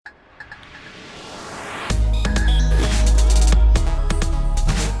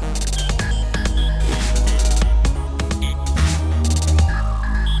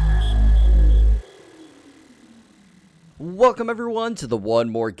Welcome, everyone, to the One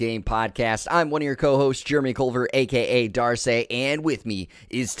More Game podcast. I'm one of your co-hosts, Jeremy Culver, a.k.a. Darcy, and with me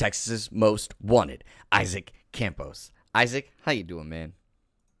is Texas's most wanted, Isaac Campos. Isaac, how you doing, man?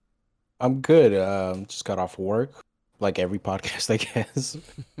 I'm good. Just got off work, like every podcast, I guess.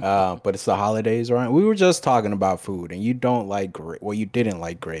 But it's the holidays, right? We were just talking about food, and you don't like gravy. Well, you didn't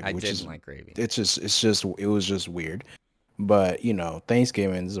like gravy. I didn't like gravy. It was just weird. But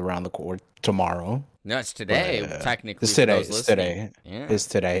Thanksgiving is around the corner tomorrow. No, it's today. Technically, it's today. It's today. Yeah. It's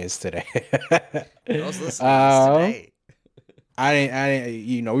today. Those listeners, today.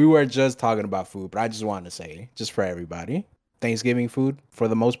 We were just talking about food, but I just wanted to say, just for everybody, Thanksgiving food, for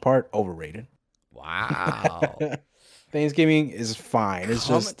the most part, overrated. Wow. Thanksgiving is fine. It's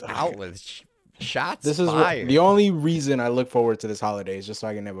just out with shots. This is fired. The only reason I look forward to this holiday is just so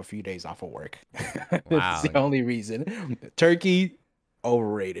I can have a few days off of work. Wow. It's the only reason. Turkey,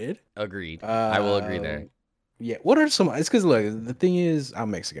 overrated. Agreed. I will agree there. Yeah. What are some? It's because look, the thing is, I'm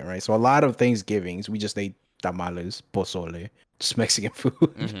Mexican, right? So a lot of Thanksgivings we just ate tamales, pozole, just Mexican food.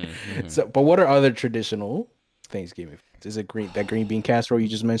 Mm-hmm. So, but what are other traditional Thanksgiving foods? Is it that green bean casserole you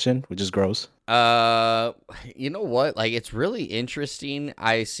just mentioned, which is gross? You know what? Like, it's really interesting.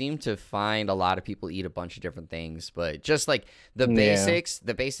 I seem to find a lot of people eat a bunch of different things, but just like the basics,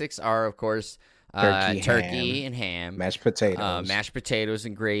 the basics are, of course, turkey and ham, mashed potatoes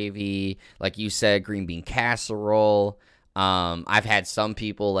and gravy. Like you said, green bean casserole. I've had some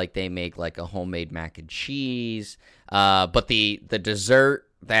people like they make like a homemade mac and cheese. But the dessert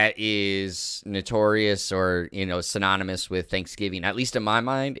that is notorious or synonymous with Thanksgiving, at least in my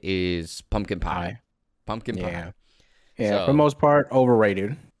mind, is pumpkin pie. Pumpkin pie. Yeah. So, for the most part,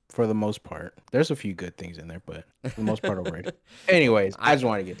 overrated. For the most part, there's a few good things in there, but for the most part, overrated. Anyways, I just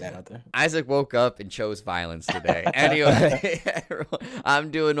want to get that out there. Isaac woke up and chose violence today. Anyway,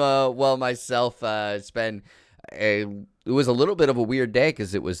 I'm doing well myself. It was a little bit of a weird day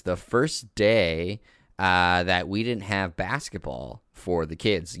because it was the first day that we didn't have basketball for the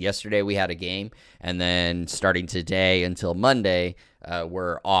kids. Yesterday we had a game, and then starting today until Monday,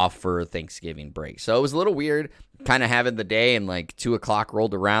 we're off for Thanksgiving break. So it was a little weird kind of having the day, and like 2 o'clock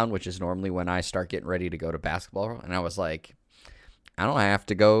rolled around, which is normally when I start getting ready to go to basketball. And I was like, I don't have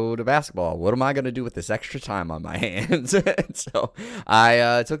to go to basketball. What am I going to do with this extra time on my hands? So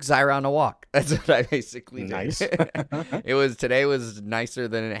I took Zyra on a walk. That's what I basically did. Nice. Today was nicer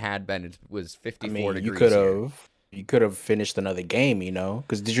than it had been. It was 54 degrees. You could have finished another game,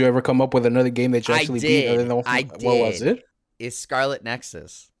 because did you ever come up with another game that you actually beat? I did. What was it? It's Scarlet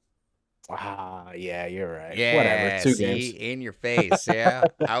Nexus. Yeah, you're right. Yeah, whatever. 2 games in your face. Yeah,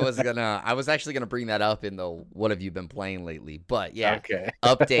 I was actually gonna bring that up in the what have you been playing lately? But yeah, okay.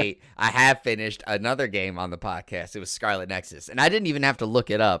 Update. I have finished another game on the podcast. It was Scarlet Nexus, and I didn't even have to look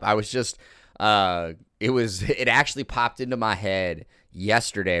it up. I was just it actually popped into my head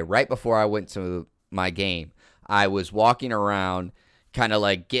yesterday, right before I went to my game. I was walking around, kind of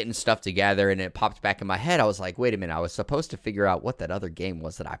like getting stuff together, and it popped back in my head. I was like, wait a minute, I was supposed to figure out what that other game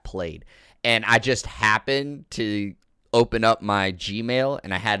was that I played. And I just happened to open up my Gmail,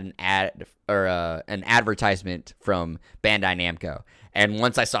 and I had an advertisement from Bandai Namco. And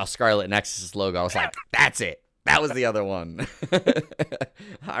once I saw Scarlet Nexus' logo, I was like, that's it. That was the other one.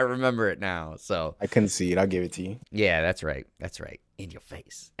 I remember it now. So I couldn't see it. I'll give it to you. Yeah, that's right. In your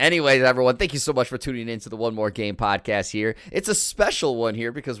face. Anyways, everyone, thank you so much for tuning in to the One More Game podcast here. It's a special one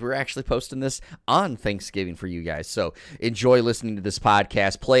here because we're actually posting this on Thanksgiving for you guys. So enjoy listening to this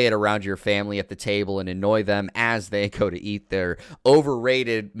podcast. Play it around your family at the table and annoy them as they go to eat their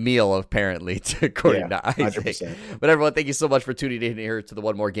overrated meal, apparently, according to Isaac. 100%. But everyone, thank you so much for tuning in here to the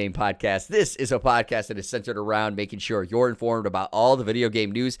One More Game podcast. This is a podcast that is centered around making sure you're informed about all the video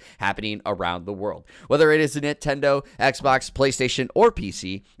game news happening around the world. Whether it is a Nintendo, Xbox, PlayStation, or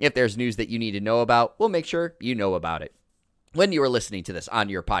PC, if there's news that you need to know about, we'll make sure you know about it. When you are listening to this on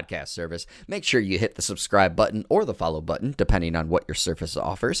your podcast service, make sure you hit the subscribe button or the follow button, depending on what your service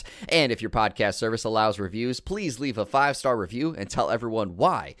offers. And if your podcast service allows reviews, please leave a 5-star review and tell everyone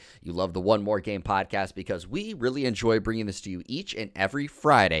why you love the One More Game podcast, because we really enjoy bringing this to you each and every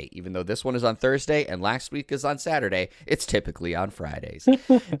Friday. Even though this one is on Thursday and last week is on Saturday, it's typically on Fridays.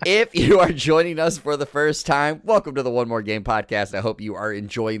 If you are joining us for the first time, welcome to the One More Game podcast. I hope you are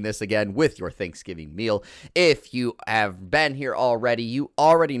enjoying this again with your Thanksgiving meal. If you have been here already, you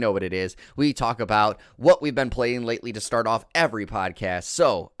already know what it is. We talk about what we've been playing lately to start off every podcast.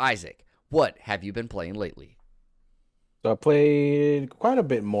 So, Isaac, what have you been playing lately? So I played quite a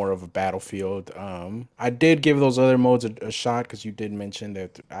bit more of a Battlefield. I did give those other modes a shot because you did mention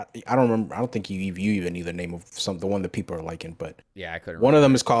that I don't remember. I don't think you even knew the name of the one that people are liking, but Yeah, I couldn't one of them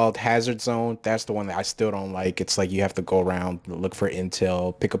remember. is called Hazard Zone. That's the one that I still don't like. It's like you have to go around, look for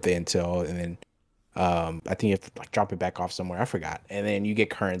intel, pick up the intel, and then I think you have to like drop it back off somewhere. I forgot. And then you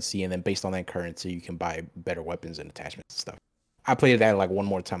get currency, and then based on that currency, you can buy better weapons and attachments and stuff. I played that like one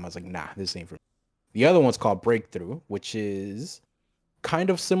more time. I was like, nah, this ain't for me. The other one's called Breakthrough, which is kind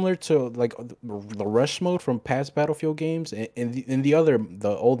of similar to like the rush mode from past Battlefield games, and the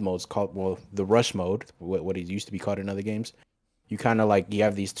old modes called, well, the rush mode, what it used to be called in other games. You kind of like you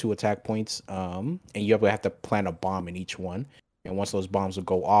have these two attack points, and you have to plant a bomb in each one, and once those bombs would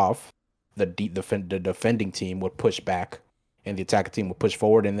go off, the defending team would push back, and the attacking team would push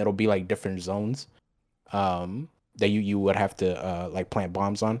forward, and it'll be like different zones, that you would have to like plant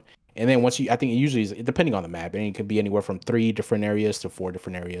bombs on. And then once you, I think it usually is depending on the map, and it could be anywhere from 3 different areas to 4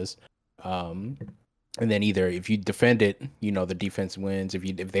 different areas. Um, and then either if you defend it, the defense wins.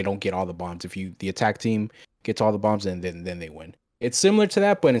 If they don't get all the bombs, if the attack team gets all the bombs, then they win. It's similar to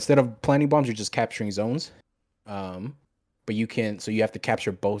that, but instead of planting bombs, you're just capturing zones. Um, but you have to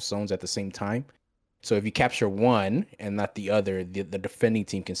capture both zones at the same time. So if you capture one and not the other, the defending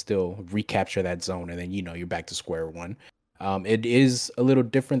team can still recapture that zone, and then you're back to square one. It is a little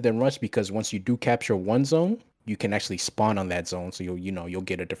different than Rush because once you do capture one zone, you can actually spawn on that zone. So you'll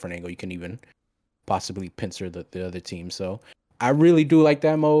get a different angle. You can even possibly pincer the other team. So I really do like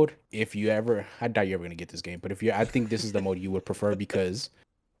that mode. I doubt you're ever gonna get this game, but I think this is the mode you would prefer because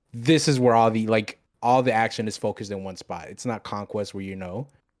this is where all the action is focused in one spot. It's not Conquest where you're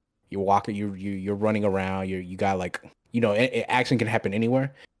walking, you're running around, you got like action can happen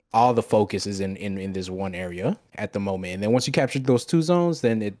anywhere. All the focus is in this one area at the moment, and then once you capture those two zones,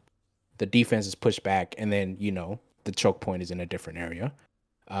 then the defense is pushed back, and then the choke point is in a different area.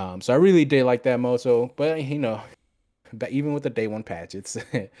 So I really did like that mode. So, but but even with the day one patch, it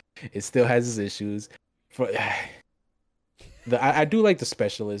still has its issues. For I do like the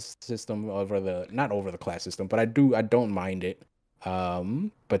specialist system not over the class system, but I don't mind it.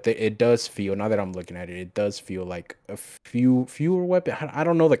 But it does feel, now that I'm looking at it, it does feel like a fewer weapons. I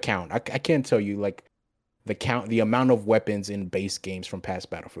don't know the count. I can't tell you like the amount of weapons in base games from past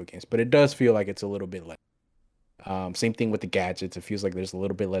Battlefield games, but it does feel like it's a little bit less. Same thing with the gadgets. It feels like there's a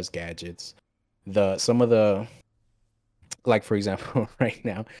little bit less gadgets. Some of the, like for example, right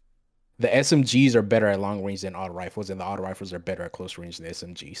now, the SMGs are better at long range than auto rifles, and the auto rifles are better at close range than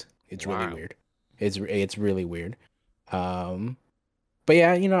SMGs. It's really weird. It's really weird. But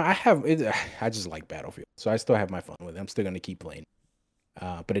yeah, I just like Battlefield, so I still have my fun with it. I'm still gonna keep playing.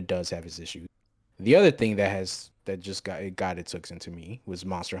 But it does have its issues. The other thing that just got its hooks into me was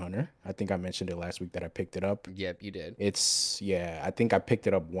Monster Hunter. I think I mentioned it last week that I picked it up. Yep, you did. I think I picked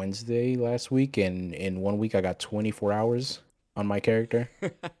it up Wednesday last week, and in 1 week I got 24 hours on my character.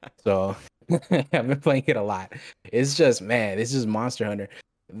 So I've been playing it a lot. It's just, man, it's just Monster Hunter.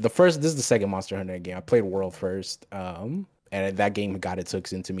 This is the second Monster Hunter game. I played World first. And that game got its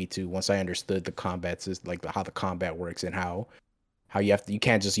hooks into me too. Once I understood the combat system, like how the combat works and how you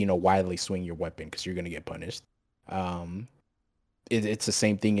can't just widely swing your weapon because you're gonna get punished. It's the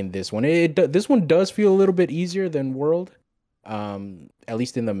same thing in this one. This one does feel a little bit easier than World, at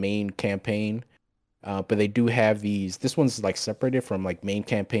least in the main campaign. But they do have these. This one's like separated from like main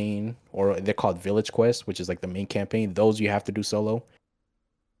campaign, or they're called Village Quest, which is like the main campaign. Those you have to do solo.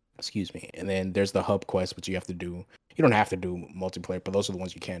 Excuse me. And then there's the hub quest, which you have to do. You don't have to do multiplayer, but those are the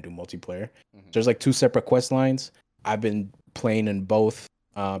ones you can do multiplayer. There's like 2 separate quest lines. I've been playing in both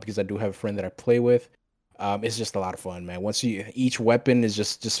because I do have a friend that I play with. It's just a lot of fun, man. Each weapon is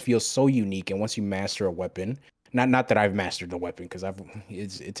just feels so unique, and once you master a weapon, not that I've mastered the weapon because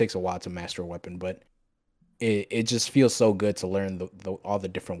it takes a while to master a weapon, but it just feels so good to learn all the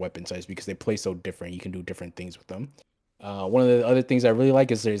different weapon types because they play so different. You can do different things with them. One of the other things I really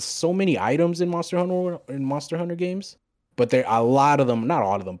like is there's so many items in Monster Hunter games, but there a lot of them, not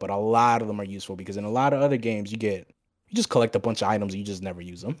all of them, but a lot of them are useful because in a lot of other games you just collect a bunch of items and you just never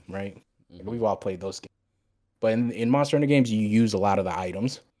use them, right? Mm-hmm. We've all played those games, but in Monster Hunter games you use a lot of the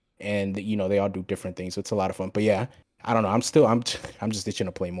items, and they all do different things, so it's a lot of fun. But yeah, I don't know, I'm just itching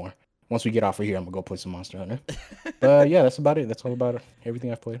to play more. Once we get off of here, I'm gonna go play some Monster Hunter. But yeah, that's about it. That's all about it. Everything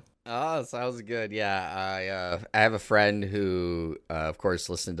I've played. Oh, sounds good. Yeah, I have a friend who, of course,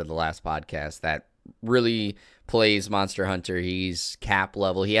 listened to the last podcast that really plays Monster Hunter. He's cap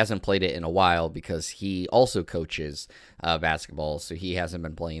level. He hasn't played it in a while because he also coaches basketball, so he hasn't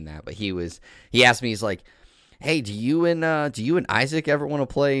been playing that. But he asked me, he's like, hey, do you and Isaac ever want to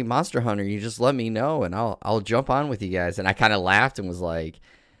play Monster Hunter? You just let me know, and I'll jump on with you guys. And I kind of laughed and was like,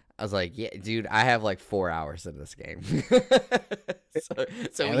 I was like, yeah, dude, I have like 4 hours in this game. so Man,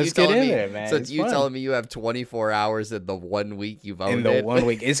 you let's get telling in me, there, man. so It's you fun. telling me you have 24 hours in the 1 week you've In owned the it? 1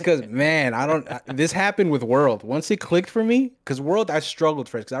 week. It's because, man, this happened with World. Once it clicked for me, because World, I struggled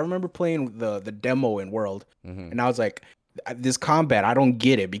first. Because I remember playing the demo in World, and I was like, this combat, I don't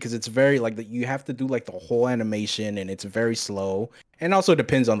get it because it's very like you have to do like the whole animation, and it's very slow. And also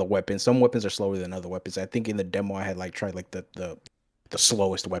depends on the weapon. Some weapons are slower than other weapons. I think in the demo I had like tried like the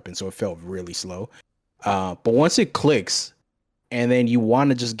slowest weapon, so it felt really slow. But once it clicks, and then you want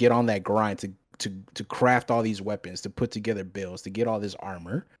to just get on that grind to craft all these weapons, to put together builds, to get all this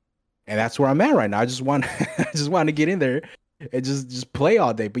armor, and that's where I'm at right now. I just want to get in there and just play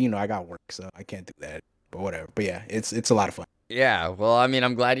all day. But I got work, so I can't do that. But whatever. But yeah, it's a lot of fun. Yeah, well, I mean,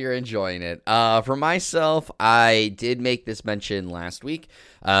 I'm glad you're enjoying it. For myself, I did make this mention last week.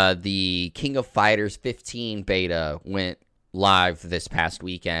 The King of Fighters 15 beta went live this past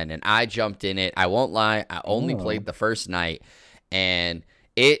weekend, and I jumped in it. I won't lie, I only played the first night, and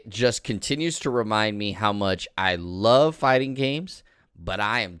it just continues to remind me how much I love fighting games, but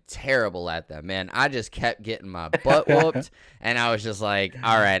I am terrible at them, man. I just kept getting my butt whooped, and I was just like,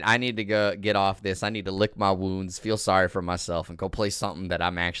 all right, I need to go get off this. I need to lick my wounds, feel sorry for myself, and go play something that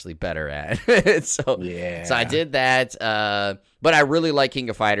I'm actually better at. So I did that, but I really like King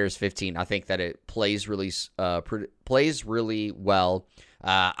of Fighters 15. I think that it plays really well.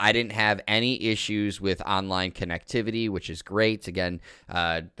 I didn't have any issues with online connectivity, which is great. Again,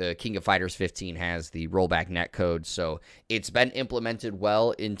 the King of Fighters 15 has the rollback netcode, so it's been implemented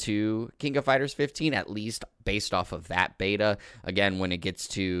well into King of Fighters 15, at least based off of that beta. Again, when it gets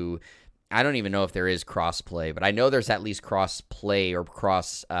to, I don't even know if there is cross-play, but I know there's at least cross-play or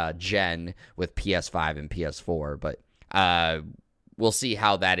cross-gen with PS5 and PS4, but we'll see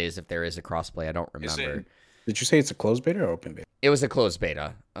how that is if there is a cross-play. I don't remember. Did you say it's a closed beta or open beta? It was a closed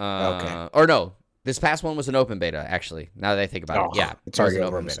beta. Okay. Or no, this past one was an open beta, actually, now that I think about it. Yeah. It's already an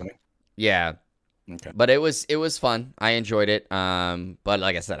over, open beta. Yeah. Okay. But it was fun. I enjoyed it. But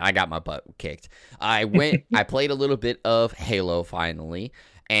like I said, I got my butt kicked. I played a little bit of Halo finally,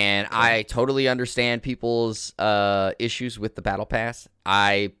 and I totally understand people's issues with the Battle Pass.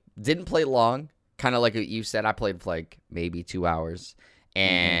 I didn't play long, kind of like what you said. I played for like maybe 2 hours,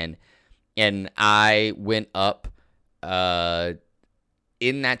 and I went up,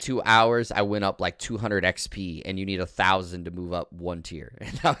 in that 2 hours, I went up like 200 XP, and you need 1,000 to move up one tier.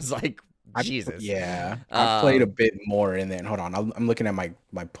 And I was like, Jesus. I played a bit more, and then hold on, I'm looking at my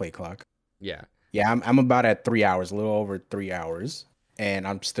play clock. Yeah. I'm about at 3 hours, a little over 3 hours, and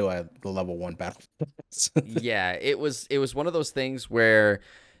I'm still at the level 1 battle. Yeah, it was one of those things where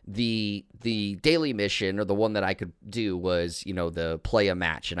the daily mission, or the one that I could do, was the play a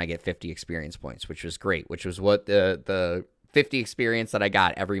match and I get 50 experience points, which was great, which was what the 50 experience that I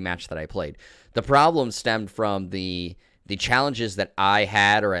got every match that I played. The problem stemmed from the challenges that I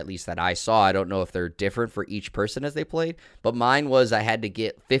had, or at least that I saw. I don't know if they're different for each person as they played, but mine was I had to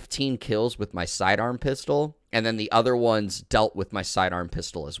get 15 kills with my sidearm pistol, and then the other ones dealt with my sidearm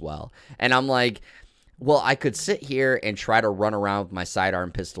pistol as well. And I'm like, well, I could sit here and try to run around with my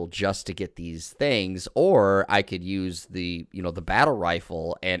sidearm pistol just to get these things, or I could use the battle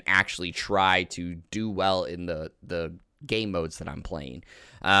rifle and actually try to do well in the game modes that I'm playing.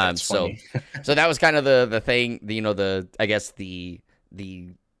 So that was kind of the thing, I guess the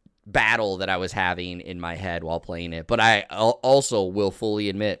battle that I was having in my head while playing it. But I also will fully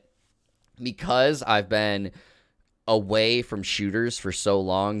admit, because I've been away from shooters for so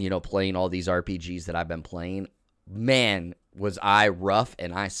long, playing all these RPGs that I've been playing, man, was I rough,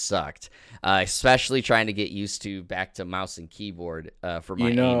 and I sucked, especially trying to get used to back to mouse and keyboard for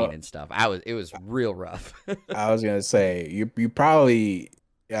my aiming and stuff. It was real rough. I was gonna say you probably,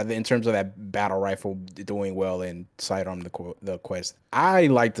 in terms of that battle rifle doing well in sidearm the quest. I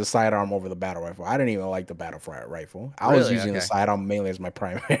like the sidearm over the battle rifle. I didn't even like the battle rifle. I was using the sidearm mainly as my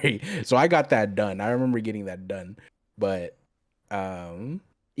primary, so I got that done. I remember getting that done, but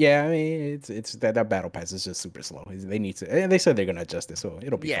yeah, I mean, it's that battle pass is just super slow. They need to, and they said they're gonna adjust it, so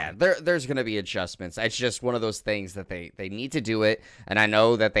it'll be fine. There's gonna be adjustments. It's just one of those things that they need to do it, and I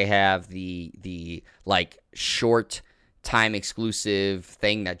know that they have the like short time exclusive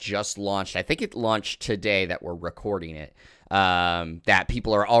thing that just launched. I think it launched today that we're recording it. That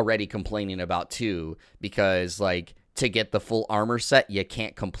people are already complaining about too, because like to get the full armor set, you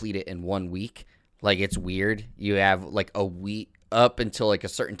can't complete it in 1 week. Like, it's weird. You have like a week up until like a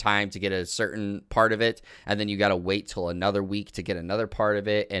certain time to get a certain part of it, and then you got to wait till another week to get another part of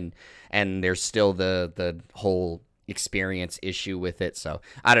it, and there's still the whole experience issue with it. So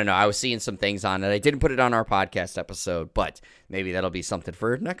I don't know. I was seeing some things on it. I didn't put it on our podcast episode, but maybe that'll be something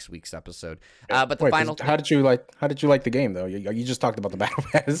for next week's episode. But the final how did you like the game though? You just talked about the battle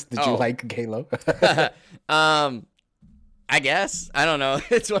pass. Did you like Halo? I guess. I don't know.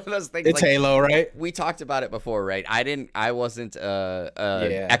 It's one of those things. It's like, Halo, right? We talked about it before, right? I wasn't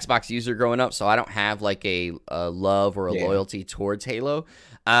a Xbox user growing up, so I don't have like a love or a loyalty towards Halo.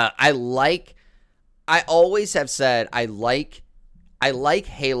 I always have said I like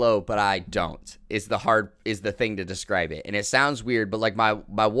Halo, but I don't. Is the thing to describe it. And it sounds weird, but like my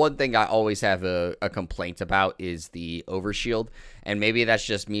one thing I always have a complaint about is the overshield. And maybe that's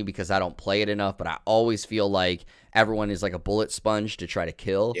just me because I don't play it enough, but I always feel like everyone is like a bullet sponge to try to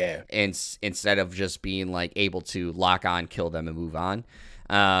kill. Yeah. And instead of just being like able to lock on, kill them, and move on.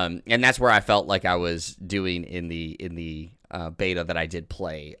 And that's where I felt like I was doing in the beta that I did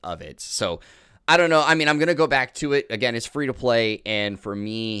play of it. So I don't know. I mean, I'm going to go back to it. Again, it's free to play. And for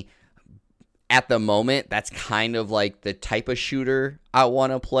me, at the moment, that's kind of like the type of shooter I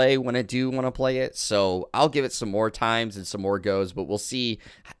want to play when I do want to play it. So I'll give it some more times and some more goes, but we'll see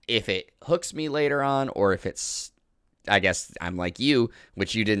if it hooks me later on or if it's, I guess I'm like you,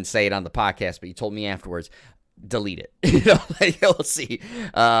 which you didn't say it on the podcast, but you told me afterwards, delete it. Like, we'll see.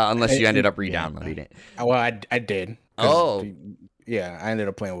 Unless you ended up re-downloading it. Well, I did. Oh. Yeah, I ended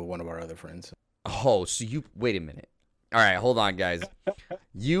up playing with one of our other friends. Oh, so wait a minute. All right, hold on, guys.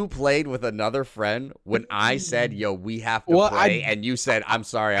 You played with another friend when I said, "Yo, we have to play," and you said, "I'm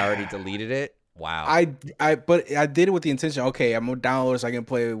sorry, I already deleted it." Wow. But I did it with the intention. Okay, I'm gonna download it so I can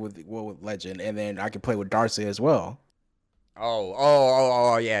play with Legend, and then I can play with Darcy as well.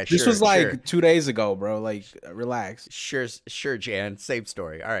 Oh, yeah. This was like 2 days ago, bro. Like, relax. Sure, Jan. Same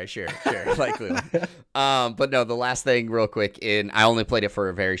story. All right, sure. Likely. But no, the last thing, real quick. I only played it for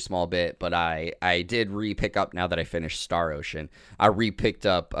a very small bit, but I did re-pick up now that I finished Star Ocean. I re-picked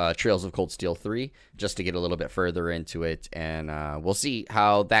up Trails of Cold Steel 3 just to get a little bit further into it, and we'll see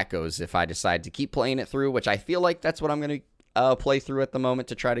how that goes if I decide to keep playing it through, which I feel like that's what I'm gonna play through at the moment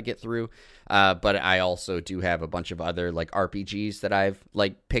to try to get through. But I also do have a bunch of other like RPGs that I've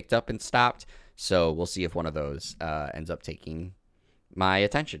like picked up and stopped. So we'll see if one of those ends up taking my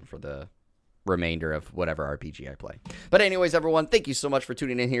attention for the remainder of whatever RPG I play. But anyways, everyone, thank you so much for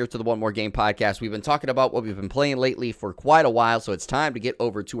tuning in here to the One More Game podcast. We've been talking about what we've been playing lately for quite a while, so it's time to get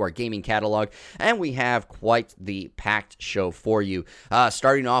over to our gaming catalog, and we have quite the packed show for you.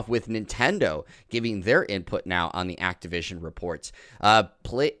 Starting off with Nintendo giving their input now on the Activision reports. A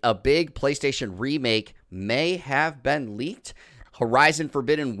big PlayStation remake may have been leaked. Horizon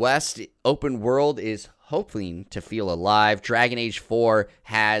Forbidden West open world is hoping to feel alive. Dragon Age 4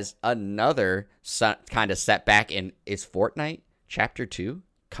 has another kind of setback, and is Fortnite Chapter 2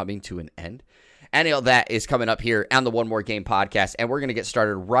 coming to an end? Any of that is coming up here on the One More Game podcast, and we're going to get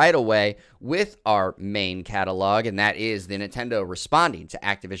started right away with our main catalog, and that is the Nintendo responding to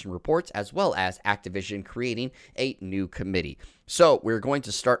Activision reports, as well as Activision creating a new committee. So we're going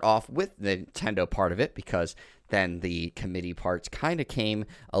to start off with the Nintendo part of it, because then the committee parts kind of came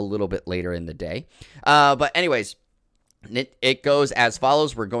a little bit later in the day. But anyways, it goes as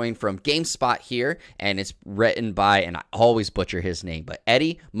follows. We're going from GameSpot here, and it's written by, and I always butcher his name, but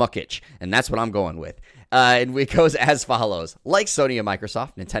Eddie Mukic, and that's what I'm going with. And it goes as follows. Like Sony and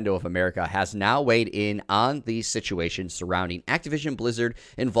Microsoft, Nintendo of America has now weighed in on the situation surrounding Activision Blizzard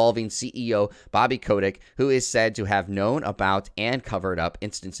involving CEO Bobby Kotick, who is said to have known about and covered up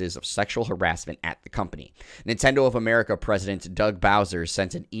instances of sexual harassment at the company. Nintendo of America President Doug Bowser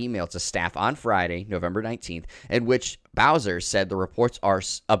sent an email to staff on Friday, November 19th, in which Bowser said the reports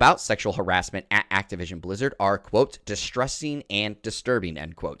about sexual harassment at Activision Blizzard are, quote, distressing and disturbing,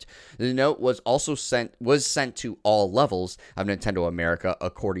 end quote. The note was also sent to all levels of Nintendo America,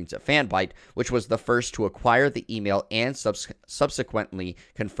 according to Fanbyte, which was the first to acquire the email and subsequently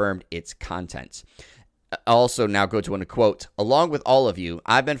confirmed its contents. Also, now go to a quote. Along with all of you,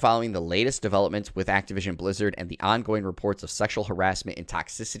 I've been following the latest developments with Activision Blizzard and the ongoing reports of sexual harassment and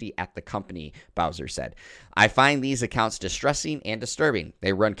toxicity at the company, Bowser said. I find these accounts distressing and disturbing.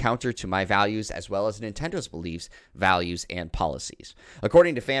 They run counter to my values as well as Nintendo's beliefs, values, and policies.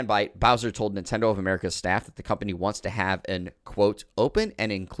 According to Fanbyte, Bowser told Nintendo of America's staff that the company wants to have an, quote, open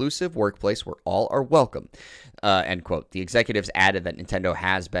and inclusive workplace where all are welcome, end quote. The executives added that Nintendo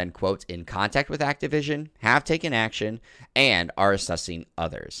has been, quote, in contact with Activision action, have taken action, and are assessing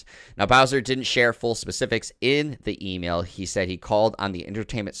others. Now, Bowser didn't share full specifics in the email. He said he called on the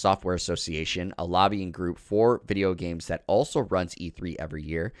Entertainment Software Association, a lobbying group for video games that also runs E3 every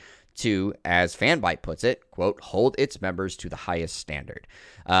year, to, as Fanbyte puts it, quote, hold its members to the highest standard.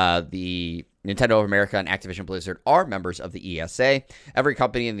 The Nintendo of America and Activision Blizzard are members of the ESA. Every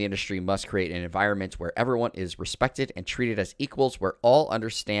company in the industry must create an environment where everyone is respected and treated as equals, where all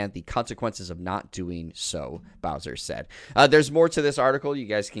understand the consequences of not doing so, Bowser said. There's more to this article. You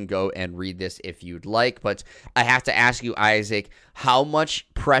guys can go and read this if you'd like, but I have to ask you, Isaac, how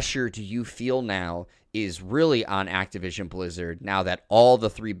much pressure do you feel now is really on Activision Blizzard now that all the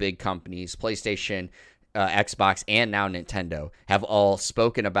three big companies, PlayStation, Xbox, and now Nintendo, have all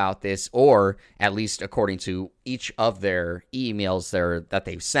spoken about this, or at least according to each of their emails that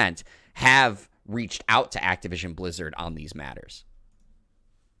they've sent, have reached out to Activision Blizzard on these matters?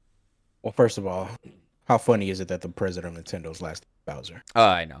 Well, first of all, how funny is it that the president of Nintendo's last Bowser? Oh,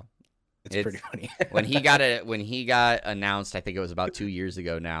 I know. It's pretty funny. when he got announced, I think it was about 2 years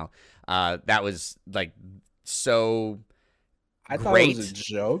ago now. That was like so. I thought it was a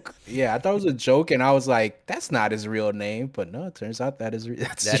joke. Yeah, I thought it was a joke, and I was like, "That's not his real name." But no, it turns out that is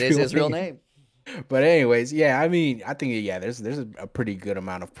his real name. But anyways, yeah, I mean, I think there's a pretty good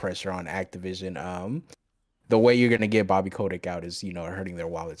amount of pressure on Activision. The way you're gonna get Bobby Kotick out is hurting their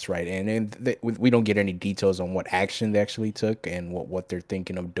wallets, right? And we don't get any details on what action they actually took and what they're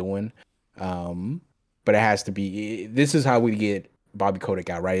thinking of doing. But it has to be. This is how we get Bobby Kotick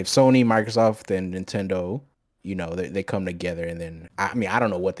out, right? If Sony, Microsoft, and Nintendo, they come together, and then I don't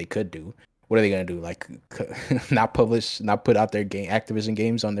know what they could do. What are they gonna do? Like, not put out their Activision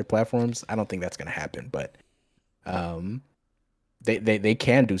games on their platforms? I don't think that's gonna happen. But they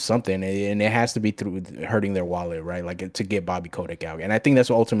can do something, and it has to be through hurting their wallet, right? Like, to get Bobby Kotick out, and I think that's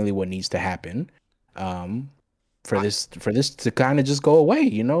ultimately what needs to happen. For this to kind of just go away,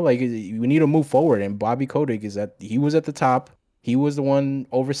 like, we need to move forward. And Bobby Kotick he was at the top. He was the one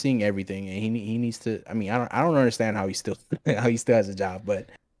overseeing everything, and he needs to. I mean, I don't understand how he still has a job,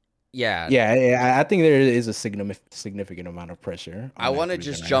 but yeah, I think there is a significant amount of pressure. I want to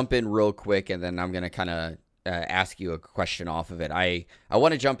just jump in real quick, and then I'm gonna kind of ask you a question off of it. I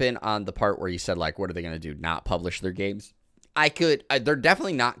want to jump in on the part where you said, like, what are they gonna do? Not publish their games? They're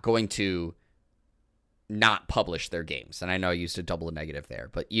definitely not going to not publish their games. And I know I used a double negative there,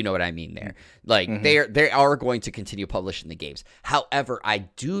 but you know what I mean there. Like, they are going to continue publishing the games. However, I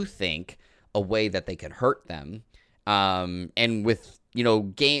do think a way that they could hurt them, and with,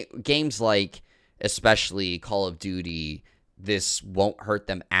 games like especially Call of Duty, this won't hurt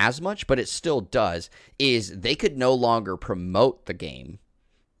them as much, but it still does, is they could no longer promote the game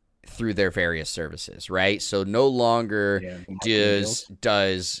through their various services, right? So no longer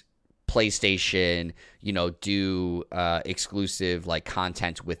does PlayStation, do exclusive like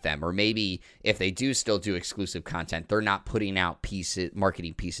content with them, or maybe if they do still do exclusive content, they're not putting out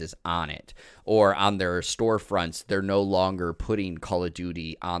marketing pieces on it, or on their storefronts, they're no longer putting Call of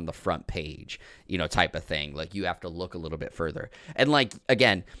Duty on the front page, type of thing. Like, you have to look a little bit further, and like,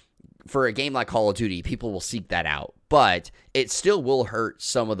 again, for a game like Call of Duty, people will seek that out, but it still will hurt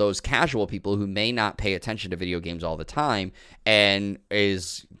some of those casual people who may not pay attention to video games all the time, and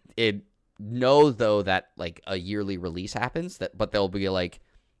know though that like a yearly release happens, but they'll be like,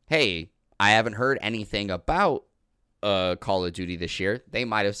 hey, I haven't heard anything about Call of Duty this year. They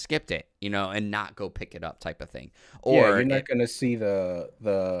might have skipped it, and not go pick it up, type of thing. Or you're not gonna see the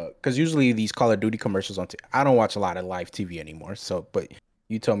because usually these Call of Duty commercials I don't watch a lot of live TV anymore, so but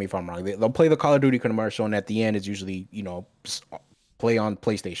you tell me if I'm wrong. They'll play the Call of Duty commercial, and at the end is usually play on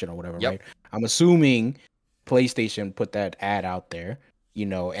PlayStation or whatever, right? I'm assuming PlayStation put that ad out there,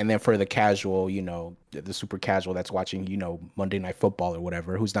 and then for the casual, the super casual that's watching, Monday Night Football or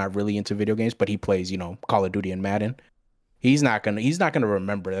whatever, who's not really into video games, but he plays, Call of Duty and Madden. He's not gonna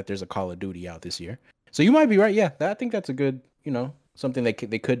remember that there's a Call of Duty out this year. So you might be right. Yeah, I think that's a good, something they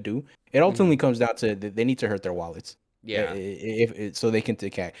could do. It ultimately comes down to they need to hurt their wallets. Yeah. So they can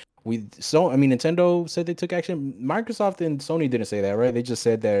take action. Nintendo said they took action. Microsoft and Sony didn't say that, right? They just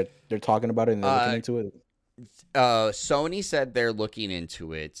said that they're talking about it and they're looking into it. Sony said they're looking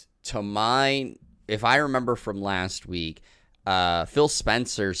into it. If I remember from last week, Phil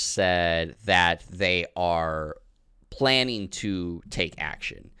Spencer said that they are planning to take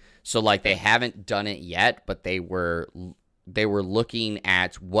action. So like, they haven't done it yet, but they were looking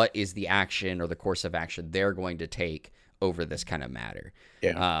at what is the action or the course of action they're going to take over this kind of matter.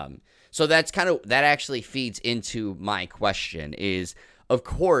 Yeah. So that actually feeds into my question is, of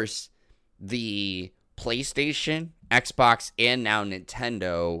course, the PlayStation, Xbox, and now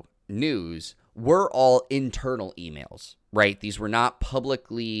Nintendo news were all internal emails, right? These were not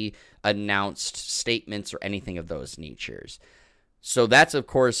publicly announced statements or anything of those natures. So that's, of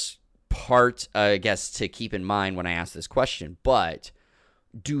course, part, I guess, to keep in mind when I ask this question. But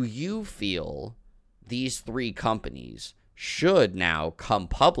do you feel these three companies should now come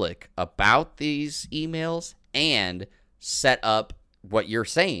public about these emails and set up what you're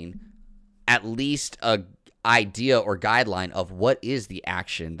saying, at least a idea or guideline of what is the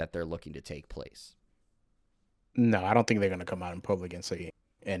action that they're looking to take place? No, I don't think they're going to come out in public and say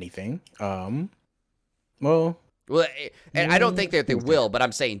anything. And I don't think that they will, but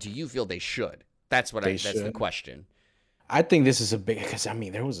I'm saying, do you feel they should? That's the question. I think this is a big, because I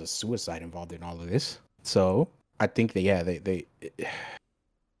mean, there was a suicide involved in all of this. So I think that,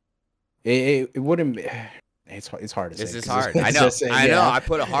 it wouldn't be, it's hard to say. This is hard. I know. I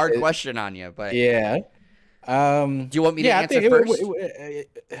put a hard question on you, but yeah. Do you want me to answer first?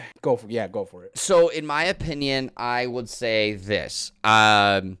 Go for it. So, in my opinion, I would say this.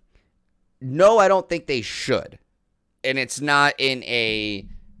 No, I don't think they should. And it's not in a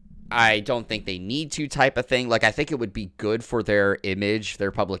I don't think they need to type of thing. Like, I think it would be good for their image,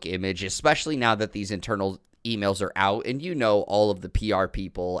 their public image, especially now that these internal emails are out, and all of the PR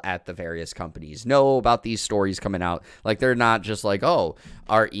people at the various companies know about these stories coming out. Like, they're not just like, oh,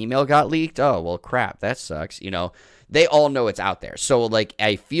 our email got leaked. Oh, well, crap, that sucks. They all know it's out there. So, like,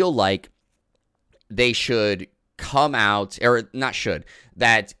 I feel like they should come out, or not should,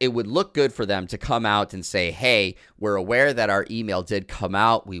 that it would look good for them to come out and say, hey, we're aware that our email did come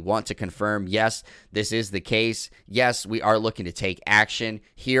out. We want to confirm, yes, this is the case. Yes, we are looking to take action.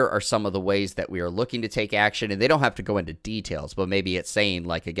 Here are some of the ways that we are looking to take action. And they don't have to go into details, but maybe it's saying,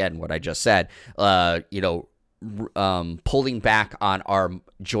 like, again, what I just said, pulling back on our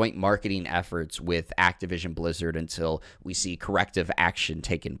joint marketing efforts with Activision Blizzard until we see corrective action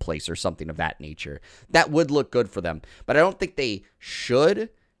taking place or something of that nature. That would look good for them. But I don't think they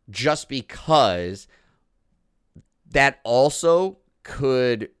should, just because that also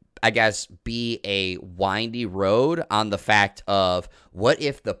could, I guess, be a windy road on the fact of what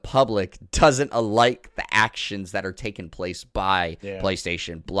if the public doesn't like the actions that are taking place by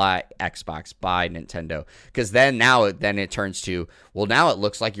PlayStation, by Xbox, by Nintendo? Because then it turns to, well, now it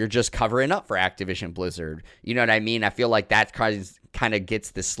looks like you're just covering up for Activision Blizzard. You know what I mean? I feel like that kind of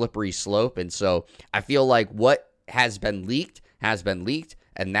gets the slippery slope. And so I feel like what has been leaked,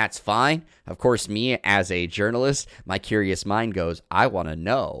 and that's fine. Of course, me as a journalist, my curious mind goes, I want to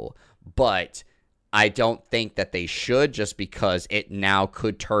know. But I don't think that they should, just because it now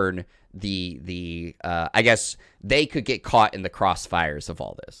could turn I guess they could get caught in the crossfires of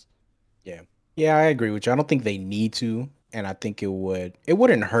all this. Yeah, I agree with you. I don't think they need to, and I think it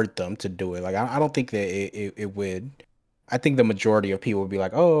wouldn't hurt them to do it. Like, I don't think that it would. I think the majority of people would be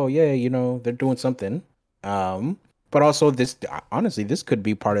like, oh yeah, they're doing something. But also, this could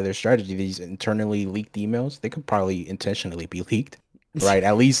be part of their strategy. These internally leaked emails, they could probably intentionally be leaked, right?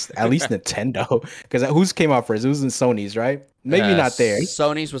 At least Nintendo, because whose came out first? It was in Sony's, right? Maybe not theirs.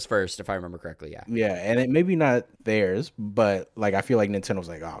 Sony's was first, if I remember correctly. Yeah. Yeah, and it maybe not theirs, but like, I feel like Nintendo was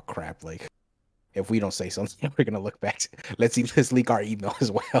like, oh crap, like, if we don't say something, we're gonna look back. Let's leak our email as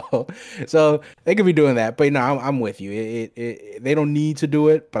well. So they could be doing that, but no, I'm with you. They don't need to do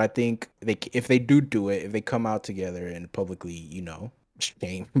it, but I think if they do it, if they come out together and publicly,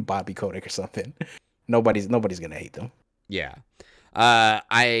 shame Bobby Kotick or something, nobody's gonna hate them. Yeah,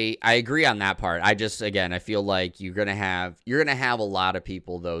 I agree on that part. I feel like you're gonna have a lot of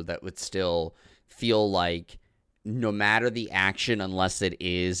people though that would still feel like, no matter the action, unless it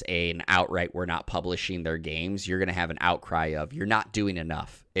is an outright we're not publishing their games, you're going to have an outcry of you're not doing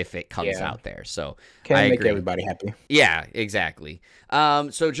enough if it comes out there. So can't make everybody happy. Yeah, exactly.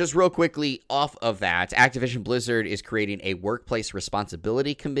 So just real quickly off of that, Activision Blizzard is creating a workplace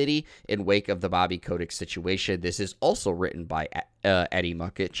responsibility committee in wake of the Bobby Kotick situation. This is also written by Eddie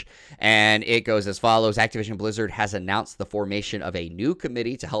Mukic, and it goes as follows. Activision Blizzard has announced the formation of a new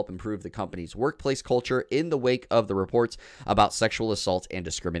committee to help improve the company's workplace culture in the wake of the reports about sexual assault and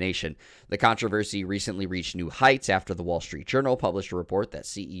discrimination. The controversy recently reached new heights after the Wall Street Journal published a report that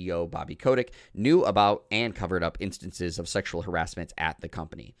CEO Bobby Kotick knew about and covered up instances of sexual harassment at the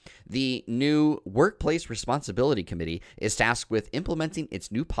company. The new Workplace Responsibility Committee is tasked with implementing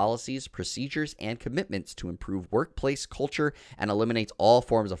its new policies, procedures, and commitments to improve workplace culture and eliminate all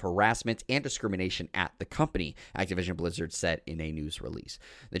forms of harassment and discrimination at the company, Activision Blizzard said in a news release.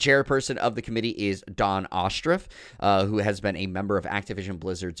 The chairperson of the committee is Dawn Ostroff, who has been a member of Activision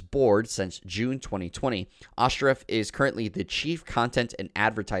Blizzard's board since June 2020. Ostroff is currently the chief content and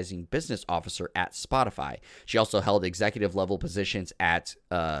advertising business officer at Spotify. She also held executive-level positions at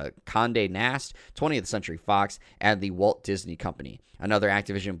Condé Nast, 20th Century Fox, and the Walt Disney Company. Another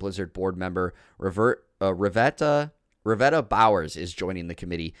Activision Blizzard board member, Revetta Bowers, is joining the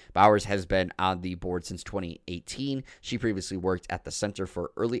committee. Bowers has been on the board since 2018. She previously worked at the Center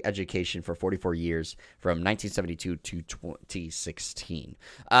for Early Education for 44 years, from 1972 to 2016.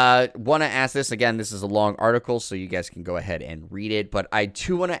 Want to ask this again. This is a long article, so you guys can go ahead and read it. But I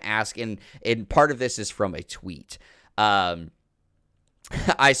do want to ask, and part of this is from a tweet. I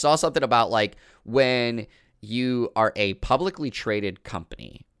saw something about like when you are a publicly traded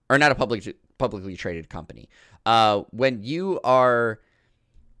company, or not a publicly traded company. When you are,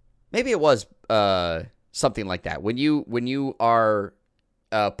 maybe it was something like that. When you are,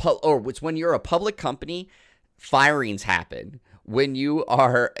 or it's when you're a public company, firings happen. When you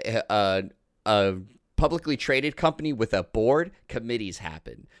are a publicly traded company with a board, committees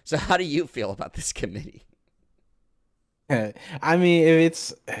happen. So how do you feel about this committee? I mean,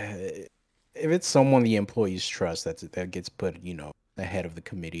 if it's someone the employees trust that gets put, ahead of the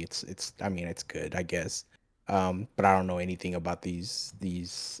committee, it's I mean, it's good, I guess. But I don't know anything about these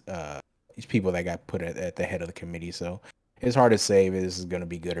people that got put at the head of the committee, so it's hard to say if this is going to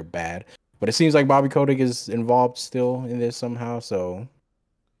be good or bad. But it seems like Bobby Kotick is involved still in this somehow, so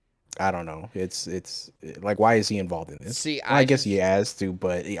I don't know. It's like, why is he involved in this? See, I guess he has to,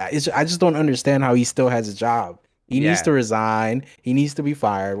 but I just don't understand how he still has a job. He needs to resign. He needs to be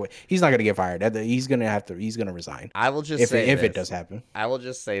fired. He's not going to get fired. He's going to resign. I will just say if it does happen. I will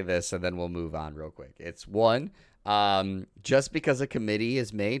just say this, and then we'll move on real quick. It's one, just because a committee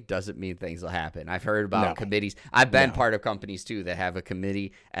is made doesn't mean things will happen. I've heard about committees. I've been part of companies too that have a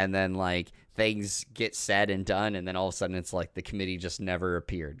committee, and then like things get said and done, and then all of a sudden it's like the committee just never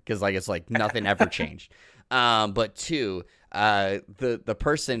appeared because like it's like nothing ever changed. But two, the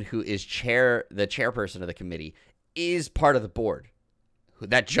person who is the chairperson of the committee is part of the board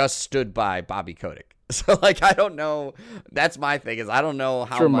that just stood by Bobby Kotick. So, like, I don't know. That's my thing, is I don't know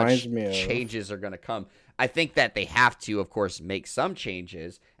how much changes are going to come. I think that they have to, of course, make some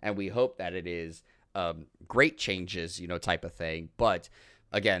changes, and we hope that it is great changes, type of thing. But,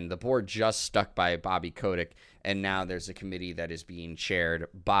 again, the board just stuck by Bobby Kotick, and now there's a committee that is being chaired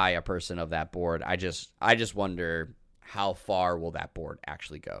by a person of that board. I just wonder, how far will that board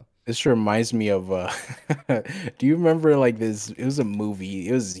actually go? This reminds me of do you remember like this? It was a movie.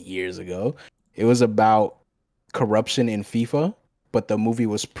 It was years ago. It was about corruption in FIFA, but the movie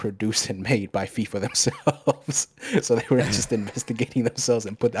was produced and made by FIFA themselves. So they were just investigating themselves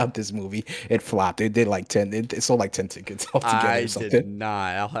and put out this movie. It flopped. It did like 10. It sold like 10 tickets altogether. I or something. did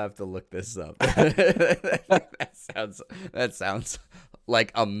not. I'll have to look this up. That sounds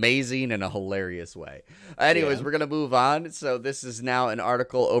like amazing in a hilarious way. Anyways, we're going to move on. So this is now an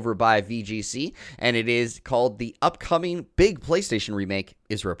article over by VGC, and it is called "The Upcoming Big PlayStation Remake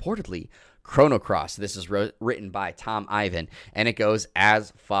is Reportedly Chrono Cross." This is written by Tom Ivan, and it goes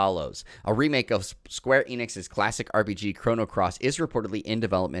as follows. A remake of Square Enix's classic RPG Chrono Cross is reportedly in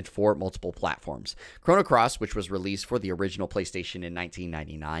development for multiple platforms. Chrono Cross, which was released for the original PlayStation in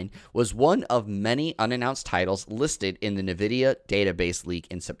 1999, was one of many unannounced titles listed in the NVIDIA database leak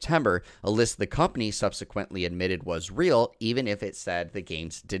in September, a list the company subsequently admitted was real, even if it said the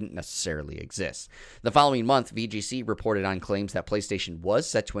games didn't necessarily exist. The following month, VGC reported on claims that PlayStation was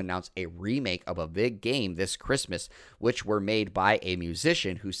set to announce a remake of a big game this Christmas, which were made by a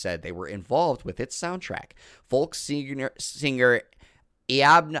musician who said they were involved with its soundtrack. Folk singer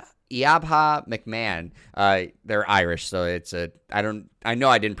Iabha McMahon, they're Irish, so I know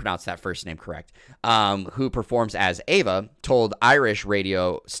I didn't pronounce that first name correct, who performs as Ava, told Irish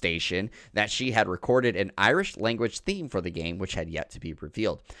radio station that she had recorded an Irish language theme for the game, which had yet to be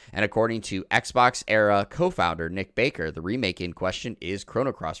revealed. And according to Xbox Era co-founder Nick Baker, the remake in question is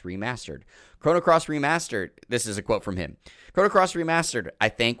Chrono Cross Remastered. Chrono Cross Remastered, this is a quote from him. Chrono Cross Remastered, I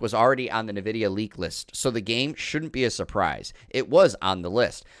think, was already on the NVIDIA leak list, so the game shouldn't be a surprise. It was on the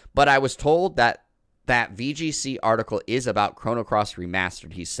list, but I was told that VGC article is about Chrono Cross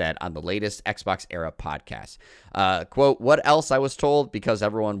Remastered, he said on the latest Xbox Era podcast. Quote, what else I was told, because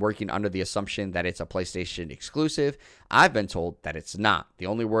everyone working under the assumption that it's a PlayStation exclusive, I've been told that it's not. The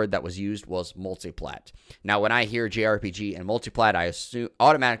only word that was used was multiplat. Now, when I hear JRPG and multiplat, I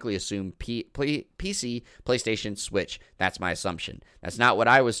automatically assume PC, PlayStation, Switch. That's my assumption. That's not what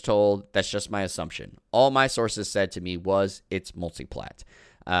I was told. That's just my assumption. All my sources said to me was it's multiplat.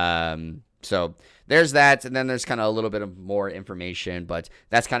 So there's that, and then there's kind of a little bit of more information, but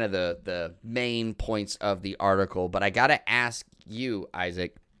that's kind of the main points of the article. But I got to ask you,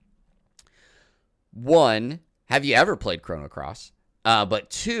 Isaac, one, have you ever played Chrono Cross? But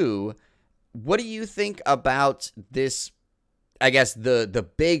two, what do you think about this? I guess the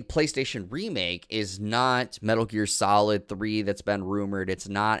big PlayStation remake is not Metal Gear Solid 3 that's been rumored. It's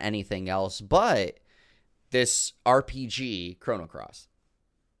not anything else, but this RPG, Chrono Cross.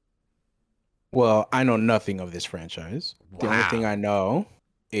 Well, I know nothing of this franchise. The only thing Wow. I know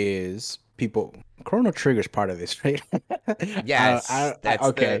is people. Chrono Trigger's part of this, right? Yes,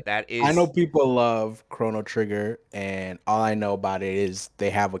 Okay. that I know is people love Chrono Trigger, and all I know about it is they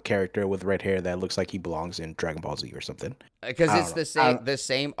have a character with red hair that looks like he belongs in Dragon Ball Z or something. because I it's don't know. I, the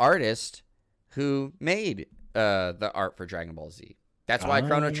same artist who made the art for Dragon Ball Z. That's why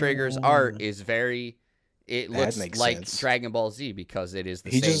Chrono Trigger's art Ah, is very. It that looks makes like sense. Dragon Ball Z because it is the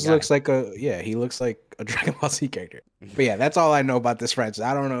He same just guy. looks like he looks like a Dragon Ball Z character. But yeah, that's all I know about this franchise.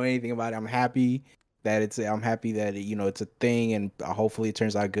 I don't know anything about it. I'm happy that it's a thing, and hopefully it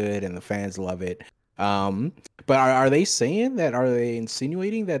turns out good and the fans love it. But are they saying that? Are they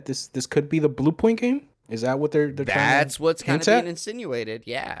insinuating that this could be the Blue Point game? Is that what they're trying to That's what's kind of hint being at? insinuated.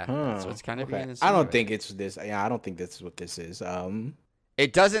 Yeah, that's Huh. what's kind of being Okay. I don't insinuated. think it's this. Yeah, I don't think this is what this is.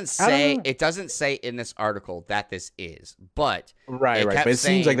 It doesn't I don't say know. in this article that this is, but Right, it right. But kept it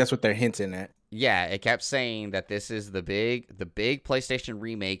seems like saying, that's what they're hinting at. yeah, it kept saying that this is the big PlayStation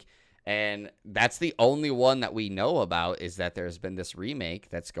remake, and that's the only one that we know about is that there's been this remake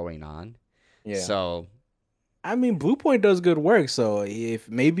that's going on. Yeah. So I mean, Blue Point does good work. So if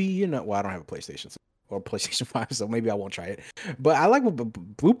maybe well, I don't have a PlayStation or PlayStation 5, so maybe I won't try it. But I like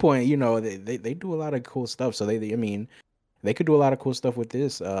Blue Point. They do a lot of cool stuff. So I mean, they could do a lot of cool stuff with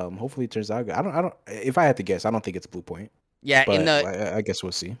this. Hopefully it turns out good. I don't. If I had to guess, I don't think it's Blue Point. yeah, But I guess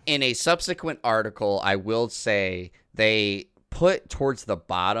we'll see. in a subsequent article, I will say they put towards the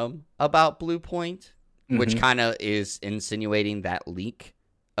bottom about Blue Point, which Hmm. kind of is insinuating that link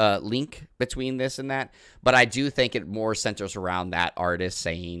between this and that. But I do think it more centers around that artist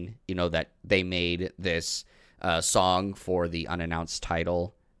saying, that they made this song for the unannounced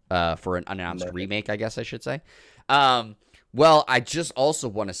title, for an unannounced Right. remake, I guess I should say. Well, I just also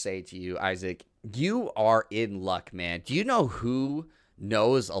want to say to you, Isaac, you are in luck, man. Do you know who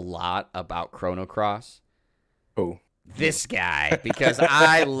knows a lot about Chrono Cross? Oh. This guy, because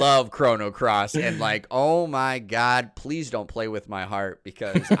I love Chrono Cross, and like, oh my god, please don't play with my heart,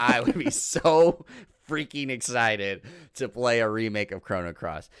 because I would be so freaking excited to play a remake of Chrono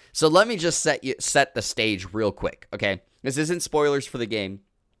Cross. So let me just set the stage real quick, okay? This isn't spoilers for the game,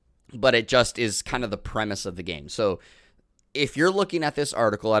 but it just is kind of the premise of the game. So if you're looking at this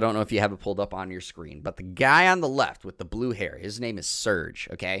article, I don't know if you have it pulled up on your screen, but the guy on the left with the blue hair, his name is Surge,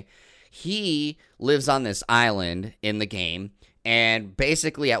 okay? He lives on this island in the game, and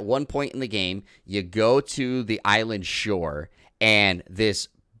basically at one point in the game, you go to the island shore, and this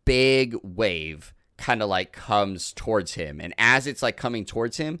big wave kind of like comes towards him. And as it's like coming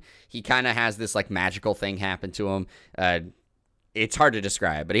towards him, he kind of has this like magical thing happen to him. It's hard to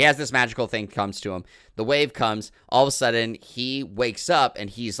describe, but he has this magical thing comes to him. The wave comes. All of a sudden, he wakes up, and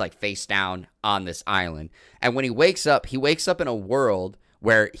he's like face down on this island. And when he wakes up in a world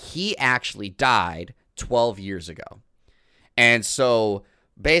where he actually died 12 years ago. And so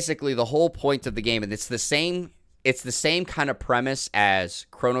basically the whole point of the game, and it's the same kind of premise as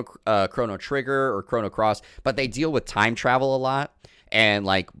Chrono Trigger or Chrono Cross, but they deal with time travel a lot and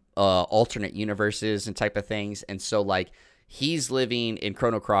like alternate universes and type of things. And so like he's living in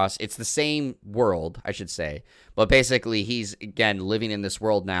Chrono Cross. It's the same world, I should say, but basically he's again living in this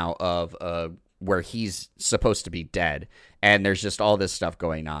world now of where he's supposed to be dead, and there's just all this stuff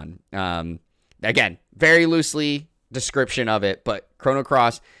going on. Again, very loosely description of it, but Chrono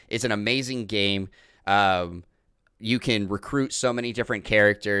Cross is an amazing game. You can recruit so many different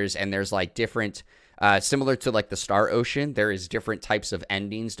characters, and there's like different, similar to like the Star Ocean, there is different types of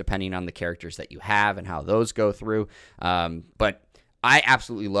endings depending on the characters that you have and how those go through. But I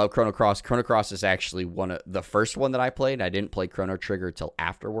absolutely love Chrono Cross. Chrono Cross is actually one of the first one that I played. I didn't play Chrono Trigger till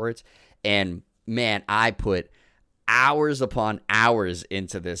afterwards, and man, I put hours upon hours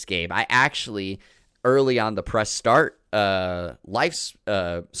into this game. I actually, early on the press start life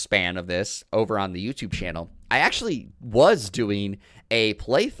span of this over on the YouTube channel, I actually was doing a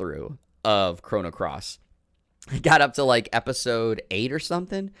playthrough of Chrono Cross. I got up to like episode 8 or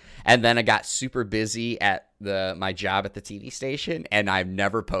something, and then I got super busy at my job at the TV station, and I've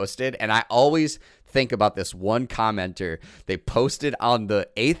never posted. And I always think about this one commenter. They posted on the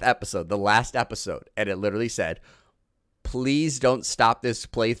 8th episode, the last episode, and it literally said, "Please don't stop this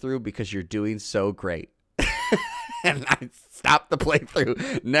playthrough because you're doing so great." and I stopped the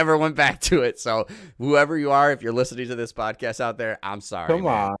playthrough, never went back to it. So whoever you are, if you're listening to this podcast out there, I'm sorry. Come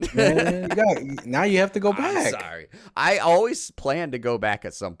on, man. Now you have to go back. I'm sorry. I always plan to go back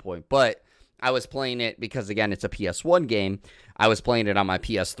at some point, but I was playing it because, again, it's a PS1 game. I was playing it on my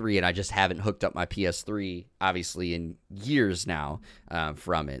PS3, and I just haven't hooked up my PS3, obviously, in years now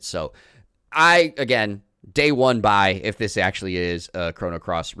from it. So again, day one buy, if this actually is a Chrono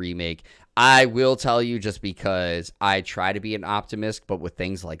Cross remake. I will tell you, just because I try to be an optimist, but with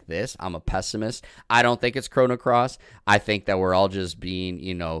things like this, I'm a pessimist. I don't think it's Chrono Cross. I think that we're all just being,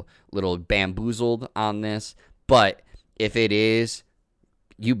 little bamboozled on this. But if it is,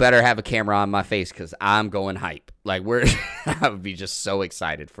 you better have a camera on my face, because I'm going hype. Like, I would be just so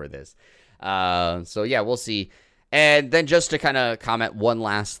excited for this. So yeah, we'll see. And then just to kind of comment one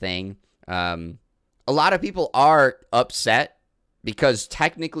last thing, a lot of people are upset because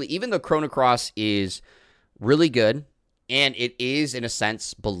technically, even though Chrono Cross is really good and it is, in a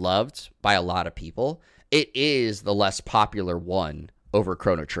sense, beloved by a lot of people, it is the less popular one over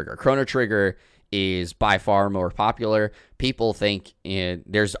Chrono Trigger. Chrono Trigger is by far more popular. People think,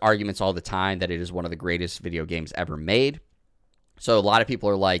 there's arguments all the time that it is one of the greatest video games ever made. So a lot of people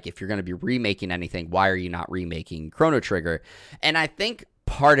are like, if you're going to be remaking anything, why are you not remaking Chrono Trigger? And I think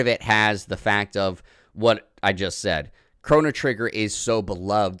part of it has the fact of what I just said. Chrono Trigger is so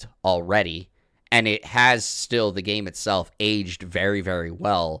beloved already, and it has still, the game itself, aged very, very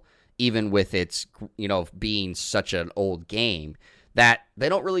well, even with its, being such an old game, that they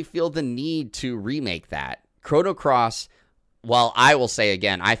don't really feel the need to remake that. Chrono Cross, while I will say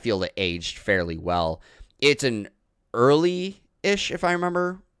again, I feel it aged fairly well. It's an early-ish, if I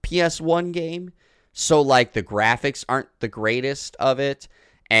remember, PS1 game. So, like, the graphics aren't the greatest of it.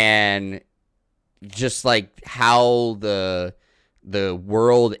 And just, like, how the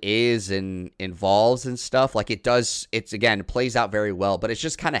world is and involves and stuff, like, it plays out very well. But it's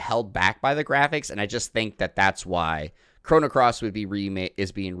just kind of held back by the graphics. And I just think that that's why Chrono Cross would be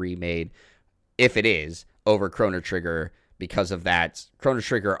being remade, if it is, over Chrono Trigger, because of that. Chrono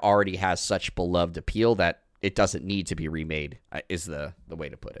Trigger already has such beloved appeal that it doesn't need to be remade, is the way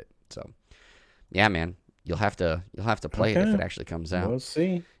to put it. So, yeah, man, you'll have to play it if it actually comes out. We'll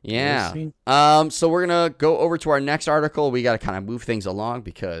see. Yeah. We'll see. So we're gonna go over to our next article. We got to kind of move things along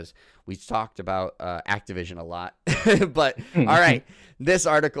because we talked about Activision a lot. But all right. This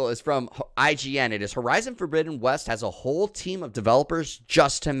article is from IGN. It is Horizon Forbidden West has a whole team of developers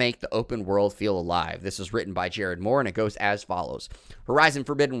just to make the open world feel alive. This is written by Jared Moore, and it goes as follows. Horizon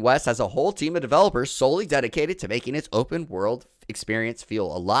Forbidden West has a whole team of developers solely dedicated to making its open world experience feel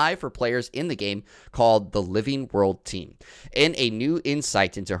alive for players in the game, called the Living World Team. In a new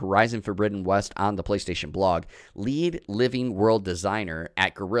insight into Horizon Forbidden West on the PlayStation blog, lead Living World designer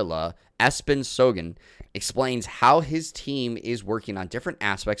at Guerrilla, Espen Sogen, explains how his team is working on different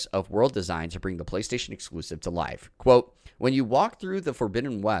aspects of world design to bring the PlayStation exclusive to life. Quote, "When you walk through the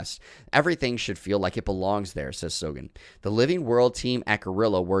Forbidden West, everything should feel like it belongs there," says Sogen. The Living World team at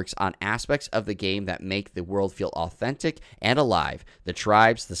Guerrilla works on aspects of the game that make the world feel authentic and alive, the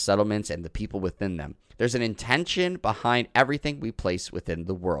tribes, the settlements, and the people within them. There's an intention behind everything we place within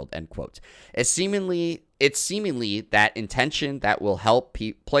the world, end quote. It's seemingly that intention that will help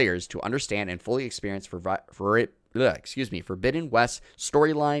players to understand and fully experience Forbidden West's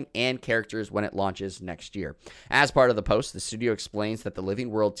storyline and characters when it launches next year. As part of the post, the studio explains that the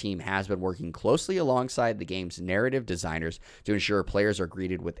Living World team has been working closely alongside the game's narrative designers to ensure players are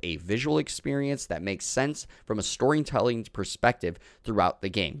greeted with a visual experience that makes sense from a storytelling perspective throughout the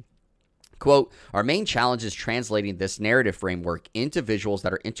game. Quote, "Our main challenge is translating this narrative framework into visuals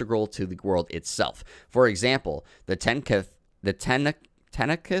that are integral to the world itself. For example, the Tenakith,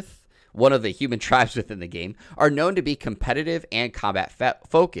 one of the human tribes within the game, are known to be competitive and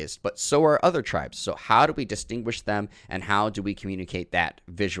combat-focused, but so are other tribes. So how do we distinguish them, and how do we communicate that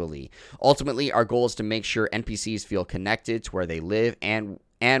visually? Ultimately, our goal is to make sure NPCs feel connected to where they live, and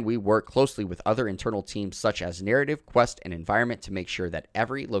we work closely with other internal teams such as narrative, quest, and environment to make sure that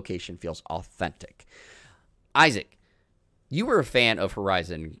every location feels authentic." Isaac, you were a fan of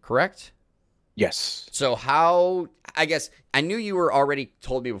Horizon, correct? Yes. So I guess I knew you were already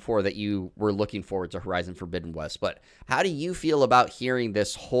told me before that you were looking forward to Horizon Forbidden West, but how do you feel about hearing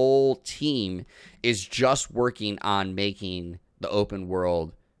this whole team is just working on making the open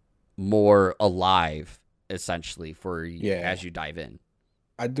world more alive, essentially, as you dive in?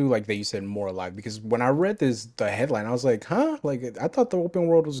 I do like that you said more alive, because when I read the headline, I was like, huh? Like, I thought the open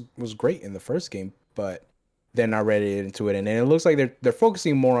world was great in the first game, but they're not ready into it, and then it looks like they're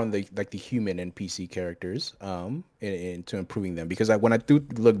focusing more on the human NPC characters, into improving them. Because when I do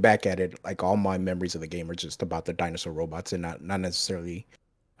look back at it, like all my memories of the game are just about the dinosaur robots and not necessarily,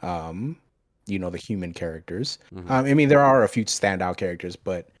 um, the human characters. Mm-hmm. I mean, there are a few standout characters,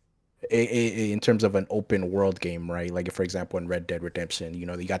 but in terms of an open world game, right? Like, for example, in Red Dead Redemption, you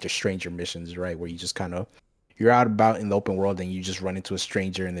got your stranger missions, right, where you just kind of you're out about in the open world and you just run into a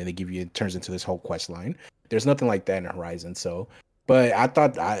stranger and then it turns into this whole quest line. There's nothing like that in Horizon. So, but I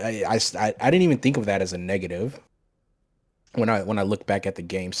thought I didn't even think of that as a negative when I look back at the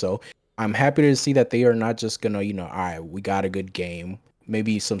game. So I'm happy to see that they are not just gonna, all right, we got a good game,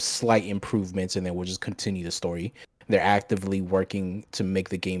 maybe some slight improvements, and then we'll just continue the story. They're actively working to make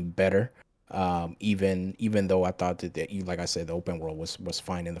the game better. Even though I thought that you, like I said, the open world was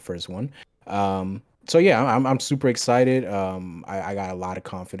fine in the first one. So yeah, I'm super excited. I got a lot of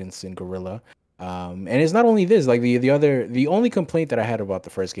confidence in Gorilla. And it's not only this, like the only complaint that I had about the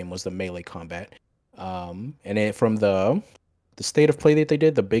first game was the melee combat. And it from the state of play that they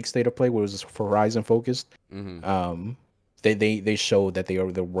did, the big state of play, where it was Horizon focused. Mm-hmm. They showed that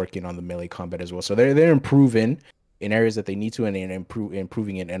they're working on the melee combat as well. So they're improving in areas that they need to, and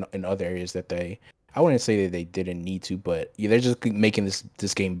improving it in other areas that I wouldn't say that they didn't need to, but yeah, they're just making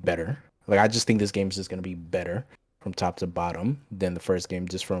this game better. Like, I just think this game is just gonna be better from top to bottom than the first game,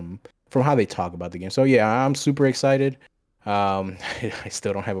 just from how they talk about the game. So yeah, I'm super excited. I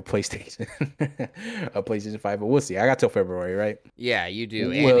still don't have a PlayStation, a PlayStation 5, but we'll see. I got till February, right? Yeah, you do.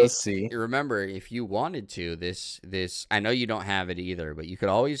 We'll see. Remember, if you wanted to, this I know you don't have it either, but you could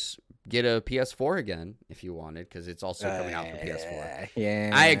always get a PS4 again if you wanted, because it's also coming out for PS4.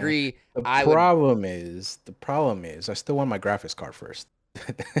 Yeah, I agree. The problem is I still want my graphics card first,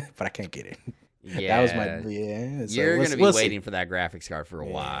 but I can't get it. Yeah, that was my So you're gonna be waiting for that graphics card for a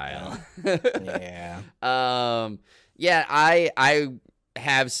while. Yeah. Yeah, I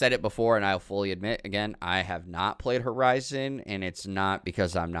have said it before, and I'll fully admit again, I have not played Horizon, and it's not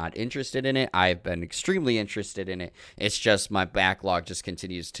because I'm not interested in it. I've been extremely interested in it. It's just my backlog just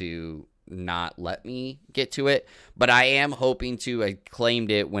continues to not let me get to it. But I am hoping to. I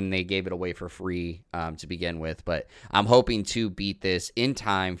claimed it when they gave it away for free to begin with, but I'm hoping to beat this in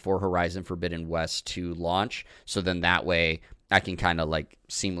time for Horizon Forbidden West to launch. So then that way I can kind of like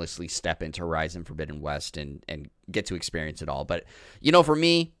seamlessly step into Horizon Forbidden West and get to experience it all. But, for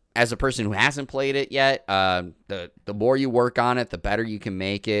me, as a person who hasn't played it yet, the more you work on it, the better you can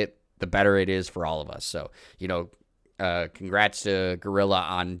make it, the better it is for all of us. So, congrats to Gorilla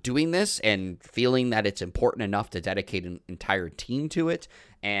on doing this and feeling that it's important enough to dedicate an entire team to it.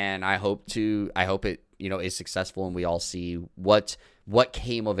 And I hope it, is successful, and we all see what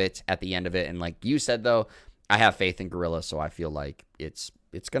came of it at the end of it. And like you said, though, I have faith in Gorilla, so I feel like it's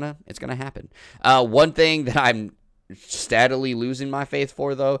gonna happen. One thing that I'm steadily losing my faith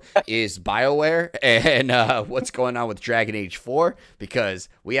for, though, is BioWare and what's going on with Dragon Age 4, because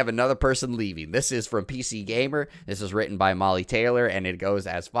we have another person leaving. This is from PC Gamer. This is written by Molly Taylor, and it goes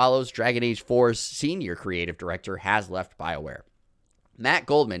as follows. Dragon Age 4's senior creative director has left BioWare. Matt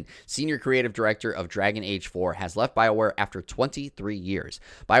Goldman, senior creative director of Dragon Age 4, has left BioWare after 23 years.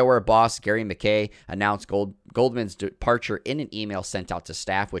 BioWare boss Gary McKay announced Goldman's departure in an email sent out to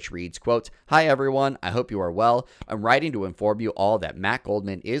staff, which reads, quote, "Hi everyone, I hope you are well. I'm writing to inform you all that Matt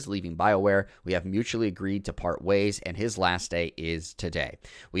Goldman is leaving BioWare. We have mutually agreed to part ways, and his last day is today.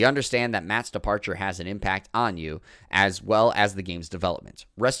 We understand that Matt's departure has an impact on you, as well as the game's development.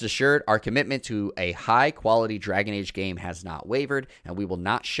 Rest assured, our commitment to a high-quality Dragon Age game has not wavered, and we will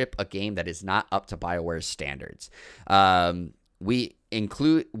not ship a game that is not up to BioWare's standards. We,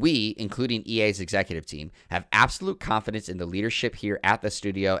 including EA's executive team, have absolute confidence in the leadership here at the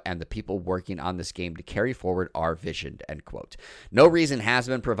studio and the people working on this game to carry forward our vision," end quote. No reason has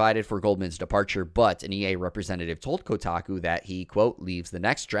been provided for Goldman's departure, but an EA representative told Kotaku that he, quote, "leaves the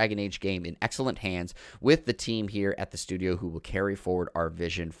next Dragon Age game in excellent hands with the team here at the studio who will carry forward our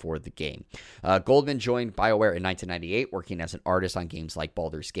vision for the game." Goldman joined BioWare in 1998, working as an artist on games like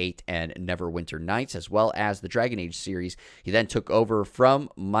Baldur's Gate and Neverwinter Nights, as well as the Dragon Age series. He then took over from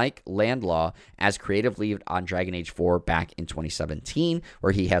Mike Landlaw as creative lead on Dragon Age 4 back in 2017,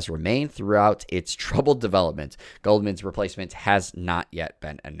 where he has remained throughout its troubled development. Goldman's replacement has not yet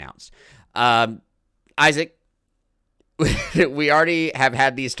been announced. Isaac, we already have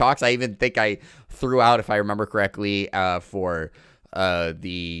had these talks. I even think I threw out, if I remember correctly, for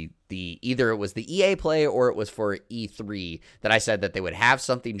the either it was the EA play or it was for E3, that I said that they would have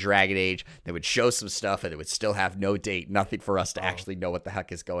something Dragon Age, they would show some stuff, and it would still have no date, nothing for us to actually know what the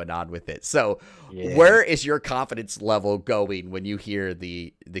heck is going on with it. So where is your confidence level going when you hear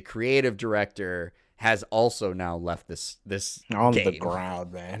the creative director has also now left this On the game.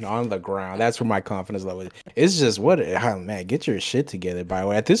 ground, man. On the ground. That's where my confidence level is. It's just oh, man, get your shit together. By the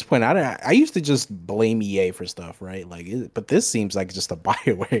way, at this point, I used to just blame EA for stuff, right? Like, but this seems like just a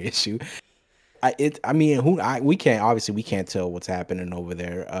BioWare issue. We can't tell what's happening over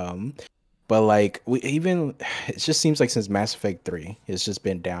there. But like it just seems like since Mass Effect 3, it's just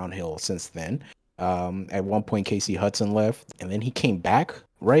been downhill since then. At one point, Casey Hudson left, and then he came back,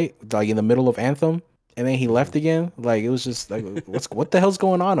 right? Like in the middle of Anthem. And then he left again. Like it was just like, what the hell's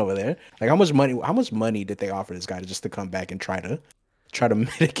going on over there? Like how much money did they offer this guy just to come back and try to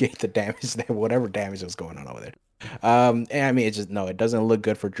mitigate the damage whatever damage was going on over there? And I mean, it doesn't look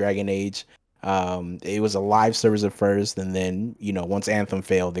good for Dragon Age. It was a live service at first, and then once Anthem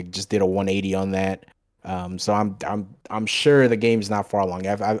failed, they just did a 180 on that. So I'm sure the game's not far along.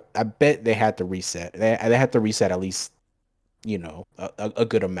 I bet they had to reset. They had to reset at least. A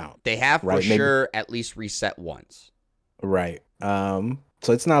good amount. They have for sure at least reset once. Right. So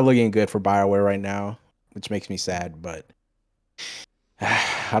it's not looking good for BioWare right now, which makes me sad, but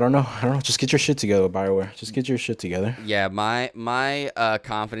I don't know. Just get your shit together, BioWare. Just get your shit together. Yeah, my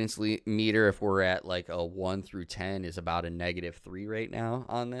confidence meter, if we're at like a 1 through 10, is about a -3 right now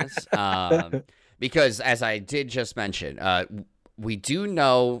on this. Because as I did just mention, we do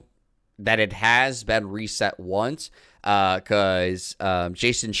know that it has been reset once. Because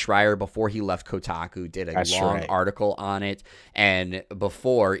Jason Schreier, before he left Kotaku, did a long article on it, and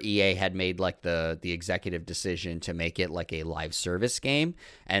before EA had made like the executive decision to make it like a live service game,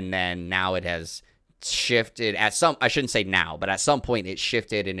 and then now it has shifted I shouldn't say now, but at some point it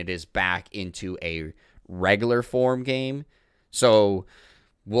shifted and it is back into a regular form game. So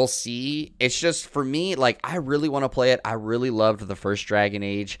we'll see. It's just, for me, like, I really want to play it. I really loved the first Dragon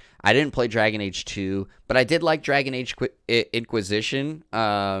Age. I didn't play Dragon Age 2, but I did like Dragon Age Inquisition,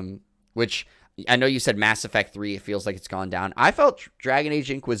 which I know you said Mass Effect 3, it feels like it's gone down. I felt Dragon Age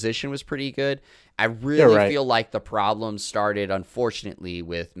Inquisition was pretty good. I really feel like the problem started, unfortunately,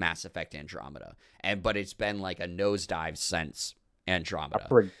 with Mass Effect Andromeda, but it's been like a nosedive since Andromeda.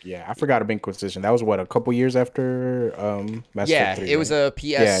 I forgot about Inquisition. That was a couple years after Mass Effect 3. It was a PS.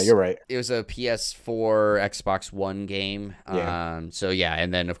 Yeah, you're right. It was a PS4, Xbox One game. Yeah.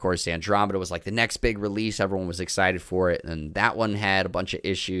 And then of course Andromeda was like the next big release. Everyone was excited for it, and that one had a bunch of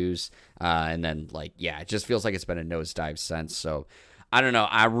issues. And then it just feels like it's been a nosedive since. So I don't know.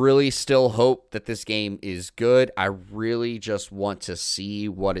 I really still hope that this game is good. I really just want to see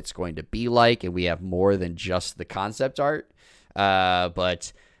what it's going to be like, and we have more than just the concept art.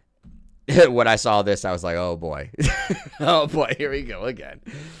 But when I saw this, I was like, oh boy. Oh boy, here we go again.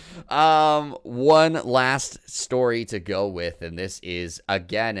 One last story to go with, and this is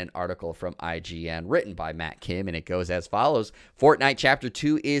again an article from IGN written by Matt Kim, and it goes as follows. Fortnite Chapter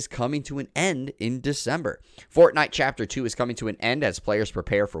 2 is coming to an end in December. Fortnite Chapter 2 is coming to an end as players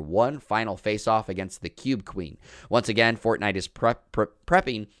prepare for one final face-off against the Cube Queen. Once again, Fortnite is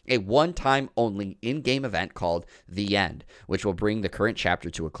prepping a one-time only in-game event called The End, which will bring the current chapter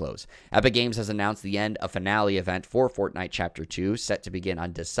to a close. Epic Games has announced the end of finale event for Fortnite Chapter 2, set to begin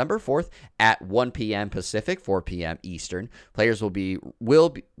on December 4th at 1 p.m. Pacific, 4 p.m. Eastern. Players will be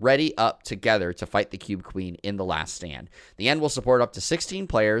ready up together to fight the Cube Queen in the last stand. The End will support up to 16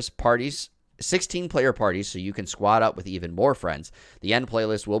 player parties, so you can squad up with even more friends. The End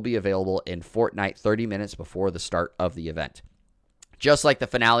playlist will be available in Fortnite 30 minutes before the start of the event. Just like the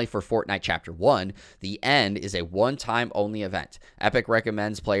finale for Fortnite Chapter 1, The End is a one-time only event. Epic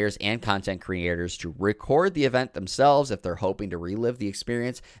recommends players and content creators to record the event themselves if they're hoping to relive the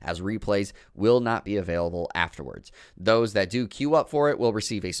experience, as replays will not be available afterwards. Those that do queue up for it will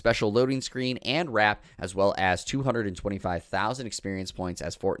receive a special loading screen and wrap, as well as 225,000 experience points,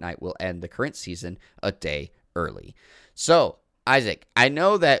 as Fortnite will end the current season a day early. So, Isaac, I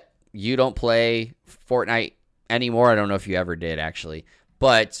know that you don't play Fortnite anymore. I don't know if you ever did, actually,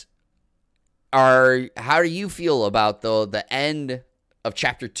 but how do you feel about the end of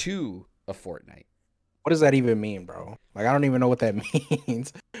Chapter 2 of Fortnite? What does that even mean, bro? Like, I don't even know what that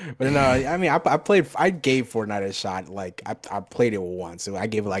means. But no, I mean, I gave Fortnite a shot. Like, I played it once, so I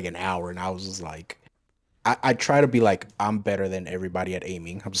gave it like an hour, and I was just like, I try to be like, I'm better than everybody at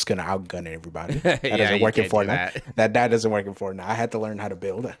aiming. I'm just gonna outgun everybody. That doesn't work in Fortnite. That doesn't work in Fortnite. I had to learn how to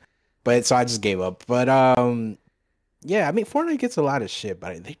build. But so I just gave up. But yeah, I mean, Fortnite gets a lot of shit,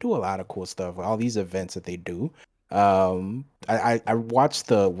 but they do a lot of cool stuff. All these events that they do. I watched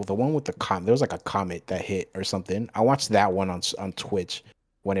the one with the comet. There was like a comet that hit or something. I watched that one on Twitch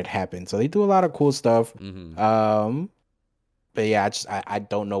when it happened. So they do a lot of cool stuff. Mm-hmm. But yeah, I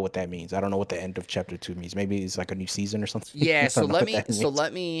don't know what that means. I don't know what the end of chapter 2 means. Maybe it's like a new season or something. Yeah, I so don't know let what me that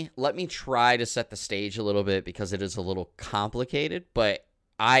so means. let me try to set the stage a little bit because it is a little complicated, but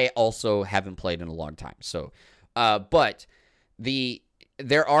I also haven't played in a long time. So but the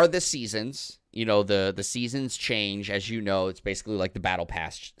there are the seasons, the seasons change as you know, it's basically like the battle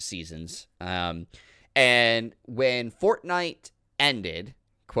pass seasons. And when Fortnite ended,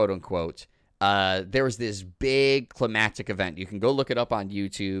 quote unquote, there was this big climactic event. You can go look it up on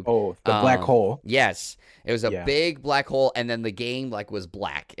YouTube. Oh, the black hole. Yes, it was a Yeah. big black hole, and then the game like was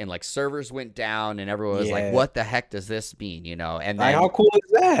black, and like servers went down, and everyone was like, Yeah. "What the heck does this mean?" And Like, how then cool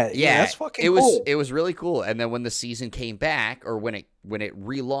is that? Yeah, yeah, that's fucking it was cool. it was really cool. And then when the season came back, or when it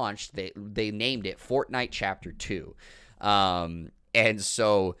relaunched, they named it Fortnite Chapter 2. And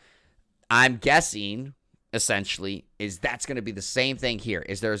so I'm guessing essentially is that's going to be the same thing here.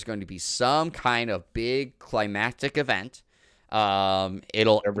 Is there's going to be some kind of big climactic event.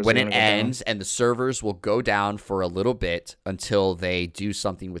 It'll Servers when are it gonna go down. ends, and the servers will go down for a little bit until they do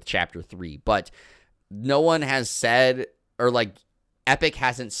something with Chapter 3. But no one has said, or like Epic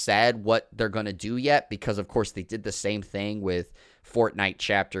hasn't said what they're going to do yet, because of course they did the same thing with Fortnite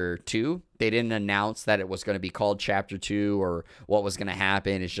Chapter 2. They didn't announce that it was going to be called Chapter 2 or what was going to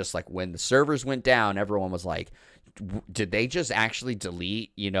happen. It's just like when the servers went down, everyone was like, did they just actually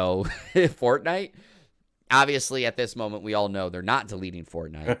delete, Fortnite? Obviously, at this moment, we all know they're not deleting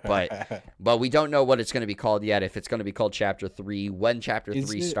Fortnite, but we don't know what it's going to be called yet. If it's going to be called Chapter 3, when Chapter Is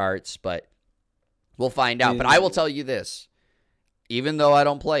 3 it starts, but we'll find out. But I will is tell you this, even though I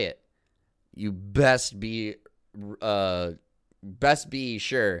don't play it, you best be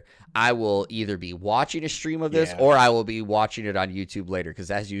sure I will either be watching a stream of this Yeah. or I will be watching it on YouTube later. Because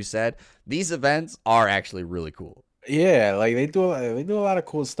as you said, these events are actually really cool. Yeah, like they do a lot of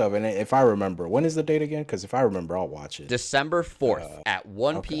cool stuff. And if I remember, when is the date again? Because if I remember, I'll watch it. December 4th at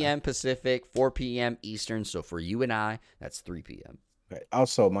 1 Okay. p.m. Pacific, 4 p.m. Eastern. So for you and I, that's 3 p.m. Okay.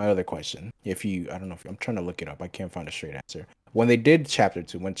 Also, my other question, I don't know if I'm trying to look it up. I can't find a straight answer. When they did Chapter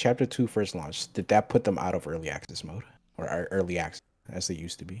 2, when Chapter 2 first launched, did that put them out of early access mode or early access as they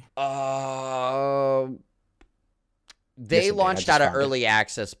used to be? They Yes, it did. I launched just out of found it. early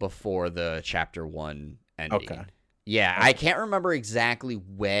access before the Chapter 1 ending. Okay. Yeah, Okay. I can't remember exactly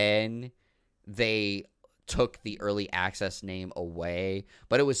when they took the early access name away,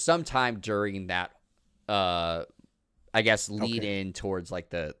 but it was sometime during that I guess lead Okay. in towards like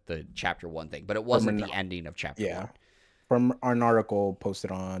the Chapter 1 thing, but it wasn't an- the ending of Chapter Yeah. 1. From an article posted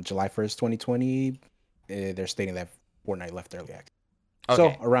on July 1st, 2020, they're stating that Fortnite left early access.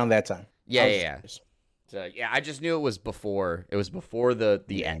 Okay. So around that time. Yeah, I was yeah, just yeah. curious. So, yeah, I just knew it was before. It was before the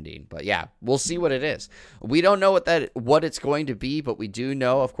Yeah. ending. But yeah, we'll see what it is. We don't know what it's going to be, but we do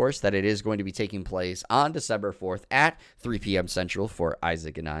know, of course, that it is going to be taking place on December 4th at 3 p.m. Central for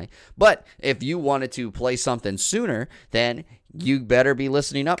Isaac and I. But if you wanted to play something sooner, then you better be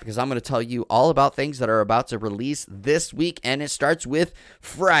listening up, because I'm going to tell you all about things that are about to release this week, and it starts with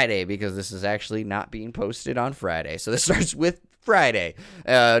Friday, because this is actually not being posted on Friday. So this starts with Friday,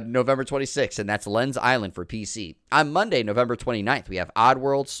 November 26th, and that's Lens Island for PC. On Monday, November 29th, we have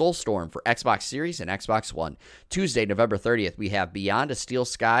Oddworld Soulstorm for Xbox Series and Xbox One. Tuesday, November 30th, we have Beyond a Steel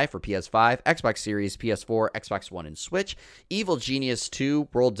Sky for PS5, Xbox Series, PS4, Xbox One, and Switch. Evil Genius 2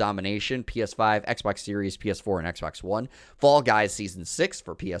 World Domination, PS5, Xbox Series, PS4, and Xbox One. Fall Guys Season 6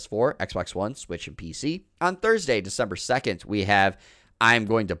 for PS4, Xbox One, Switch, and PC. On Thursday, December 2nd, we have, I'm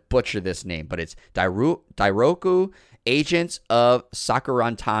going to butcher this name, but it's Dairoku Agents of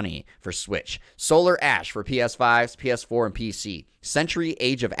Sakurantani for Switch, Solar Ash for PS5, PS4, and PC, Century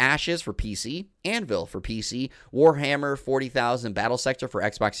Age of Ashes for PC, Anvil for PC, Warhammer 40,000 Battle Sector for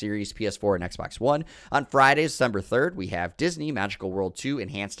Xbox Series, PS4, and Xbox One. On Friday, December 3rd, we have Disney Magical World 2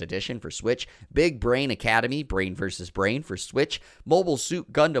 Enhanced Edition for Switch, Big Brain Academy, Brain vs. Brain for Switch, Mobile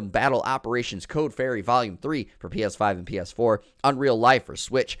Suit Gundam Battle Operations Code Fairy Volume 3 for PS5 and PS4, Unreal Life for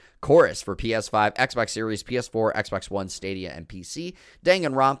Switch, Chorus for PS5, Xbox Series, PS4, Xbox One, Stadia, and PC,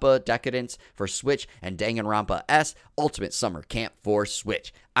 Danganronpa Decadence for Switch, and Danganronpa S Ultimate Summer Camp for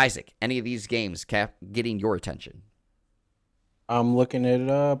Switch. Isaac, any of these games getting your attention? I'm looking it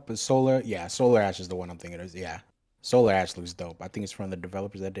up. Solar Ash is the one I'm thinking of. Yeah. Solar Ash looks dope. I think it's from the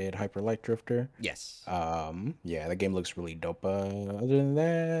developers that did Hyper Light Drifter. Yes. Yeah, the game looks really dope. Other than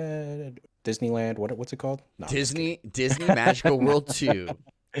that, Disneyland, what's it called? No, I'm just Disney Magical World 2.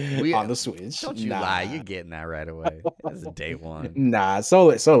 kidding. On the Switch. Don't you lie. You're getting that right away. That's a day one. Nah,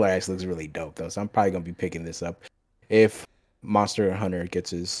 Solar Ash looks really dope though. So I'm probably gonna be picking this up if Monster Hunter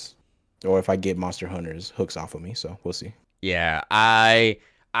or if I get Monster Hunter's hooks off of me. So we'll see. Yeah, I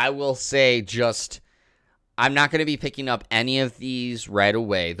will say I'm not going to be picking up any of these right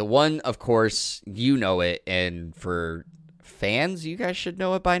away. The one, of course, you know it, and for fans, you guys should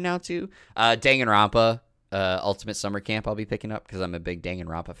know it by now too. Danganronpa, Ultimate Summer Camp, I'll be picking up because I'm a big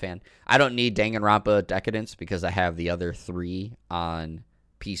Danganronpa fan. I don't need Danganronpa Decadence because I have the other 3 on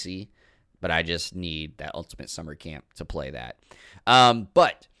PC, but I just need that Ultimate Summer Camp to play that.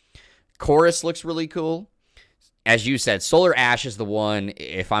 But Chorus looks really cool. As you said, Solar Ash is the one,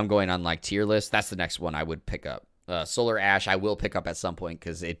 if I'm going on like tier list, that's the next one I would pick up. Solar Ash I will pick up at some point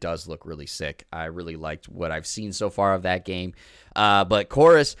because it does look really sick. I really liked what I've seen so far of that game. But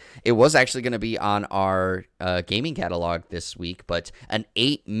Chorus, it was actually going to be on our gaming catalog this week, but an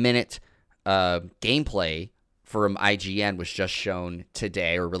 8-minute gameplay from IGN was just shown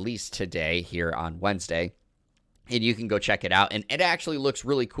today, or released today here on Wednesday. And you can go check it out. And it actually looks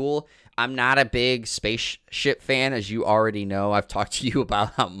really cool. I'm not a big spaceship fan, as you already know. I've talked to you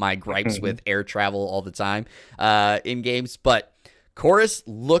about my gripes with air travel all the time in games. But Chorus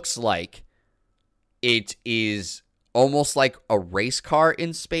looks like it is almost like a race car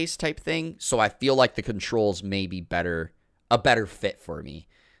in space type thing. So I feel like the controls may be a better fit for me.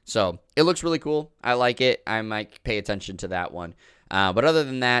 So it looks really cool. I like it. I might pay attention to that one. But other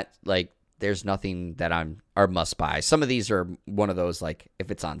than that, like, there's nothing that are must buy. Some of these are one of those, like,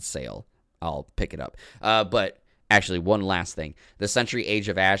 if it's on sale, I'll pick it up. But actually, one last thing. The Century Age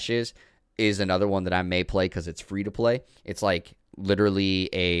of Ashes is another one that I may play because it's free to play. It's like literally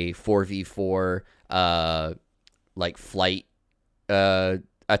a 4v4 like flight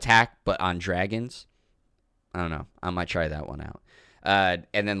attack, but on dragons. I don't know. I might try that one out.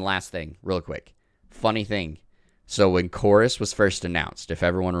 And then last thing, real quick. Funny thing. So when Chorus was first announced, if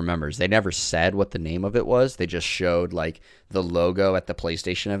everyone remembers, they never said what the name of it was. They just showed like the logo at the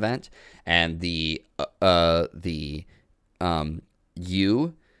PlayStation event, and the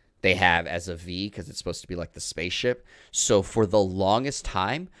U they have as a V because it's supposed to be like the spaceship. So for the longest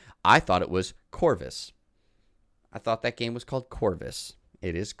time, I thought it was Corvus. I thought that game was called Corvus.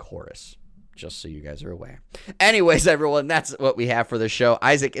 It is Chorus. Just so you guys are aware. Anyways, everyone, that's what we have for the show.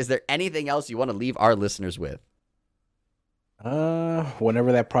 Isaac, is there anything else you want to leave our listeners with?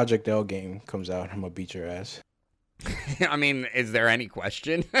 Whenever that Project L game comes out, I'm gonna beat your ass. I mean, is there any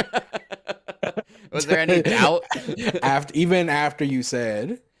question? Was there any doubt? Even after you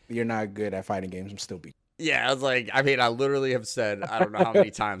said you're not good at fighting games, I'm still beating. Yeah, I was like, I mean, I literally have said, I don't know how many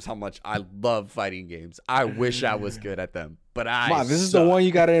times, how much I love fighting games. I wish I was good at them, but this is the one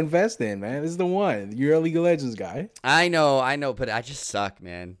you got to invest in, man. This is the one. You're a League of Legends guy. I know, but I just suck,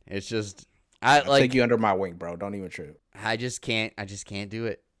 man. It's just, I'll take you under my wing, bro. Don't even trip. I just can't do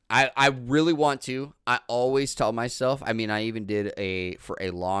it. I really want to. I always tell myself, I mean, I even did for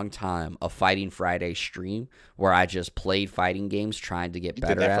a long time, a Fighting Friday stream where I just played fighting games trying to get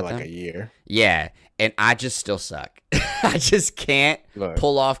better at them. You did that for like a year. Yeah, and I just still suck. I just can't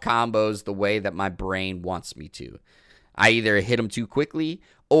pull off combos the way that my brain wants me to. I either hit them too quickly,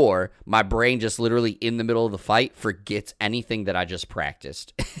 or my brain just literally in the middle of the fight forgets anything that I just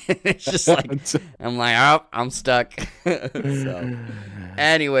practiced. It's just like, I'm like, oh, I'm stuck. So,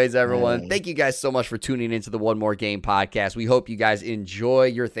 anyways, everyone, thank you guys so much for tuning into the One More Game podcast. We hope you guys enjoy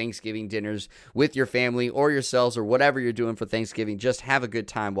your Thanksgiving dinners with your family or yourselves or whatever you're doing for Thanksgiving. Just have a good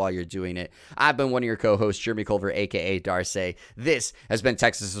time while you're doing it. I've been one of your co-hosts, Jeremy Culver, a.k.a. Darcy. This has been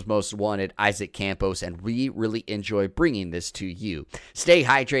Texas's Most Wanted, Isaac Campos, and we really enjoy bringing this to you. Stay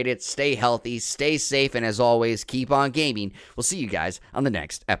hydrated, stay healthy, stay safe, and as always, keep on gaming. We'll see you guys on the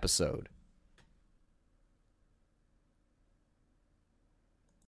next episode.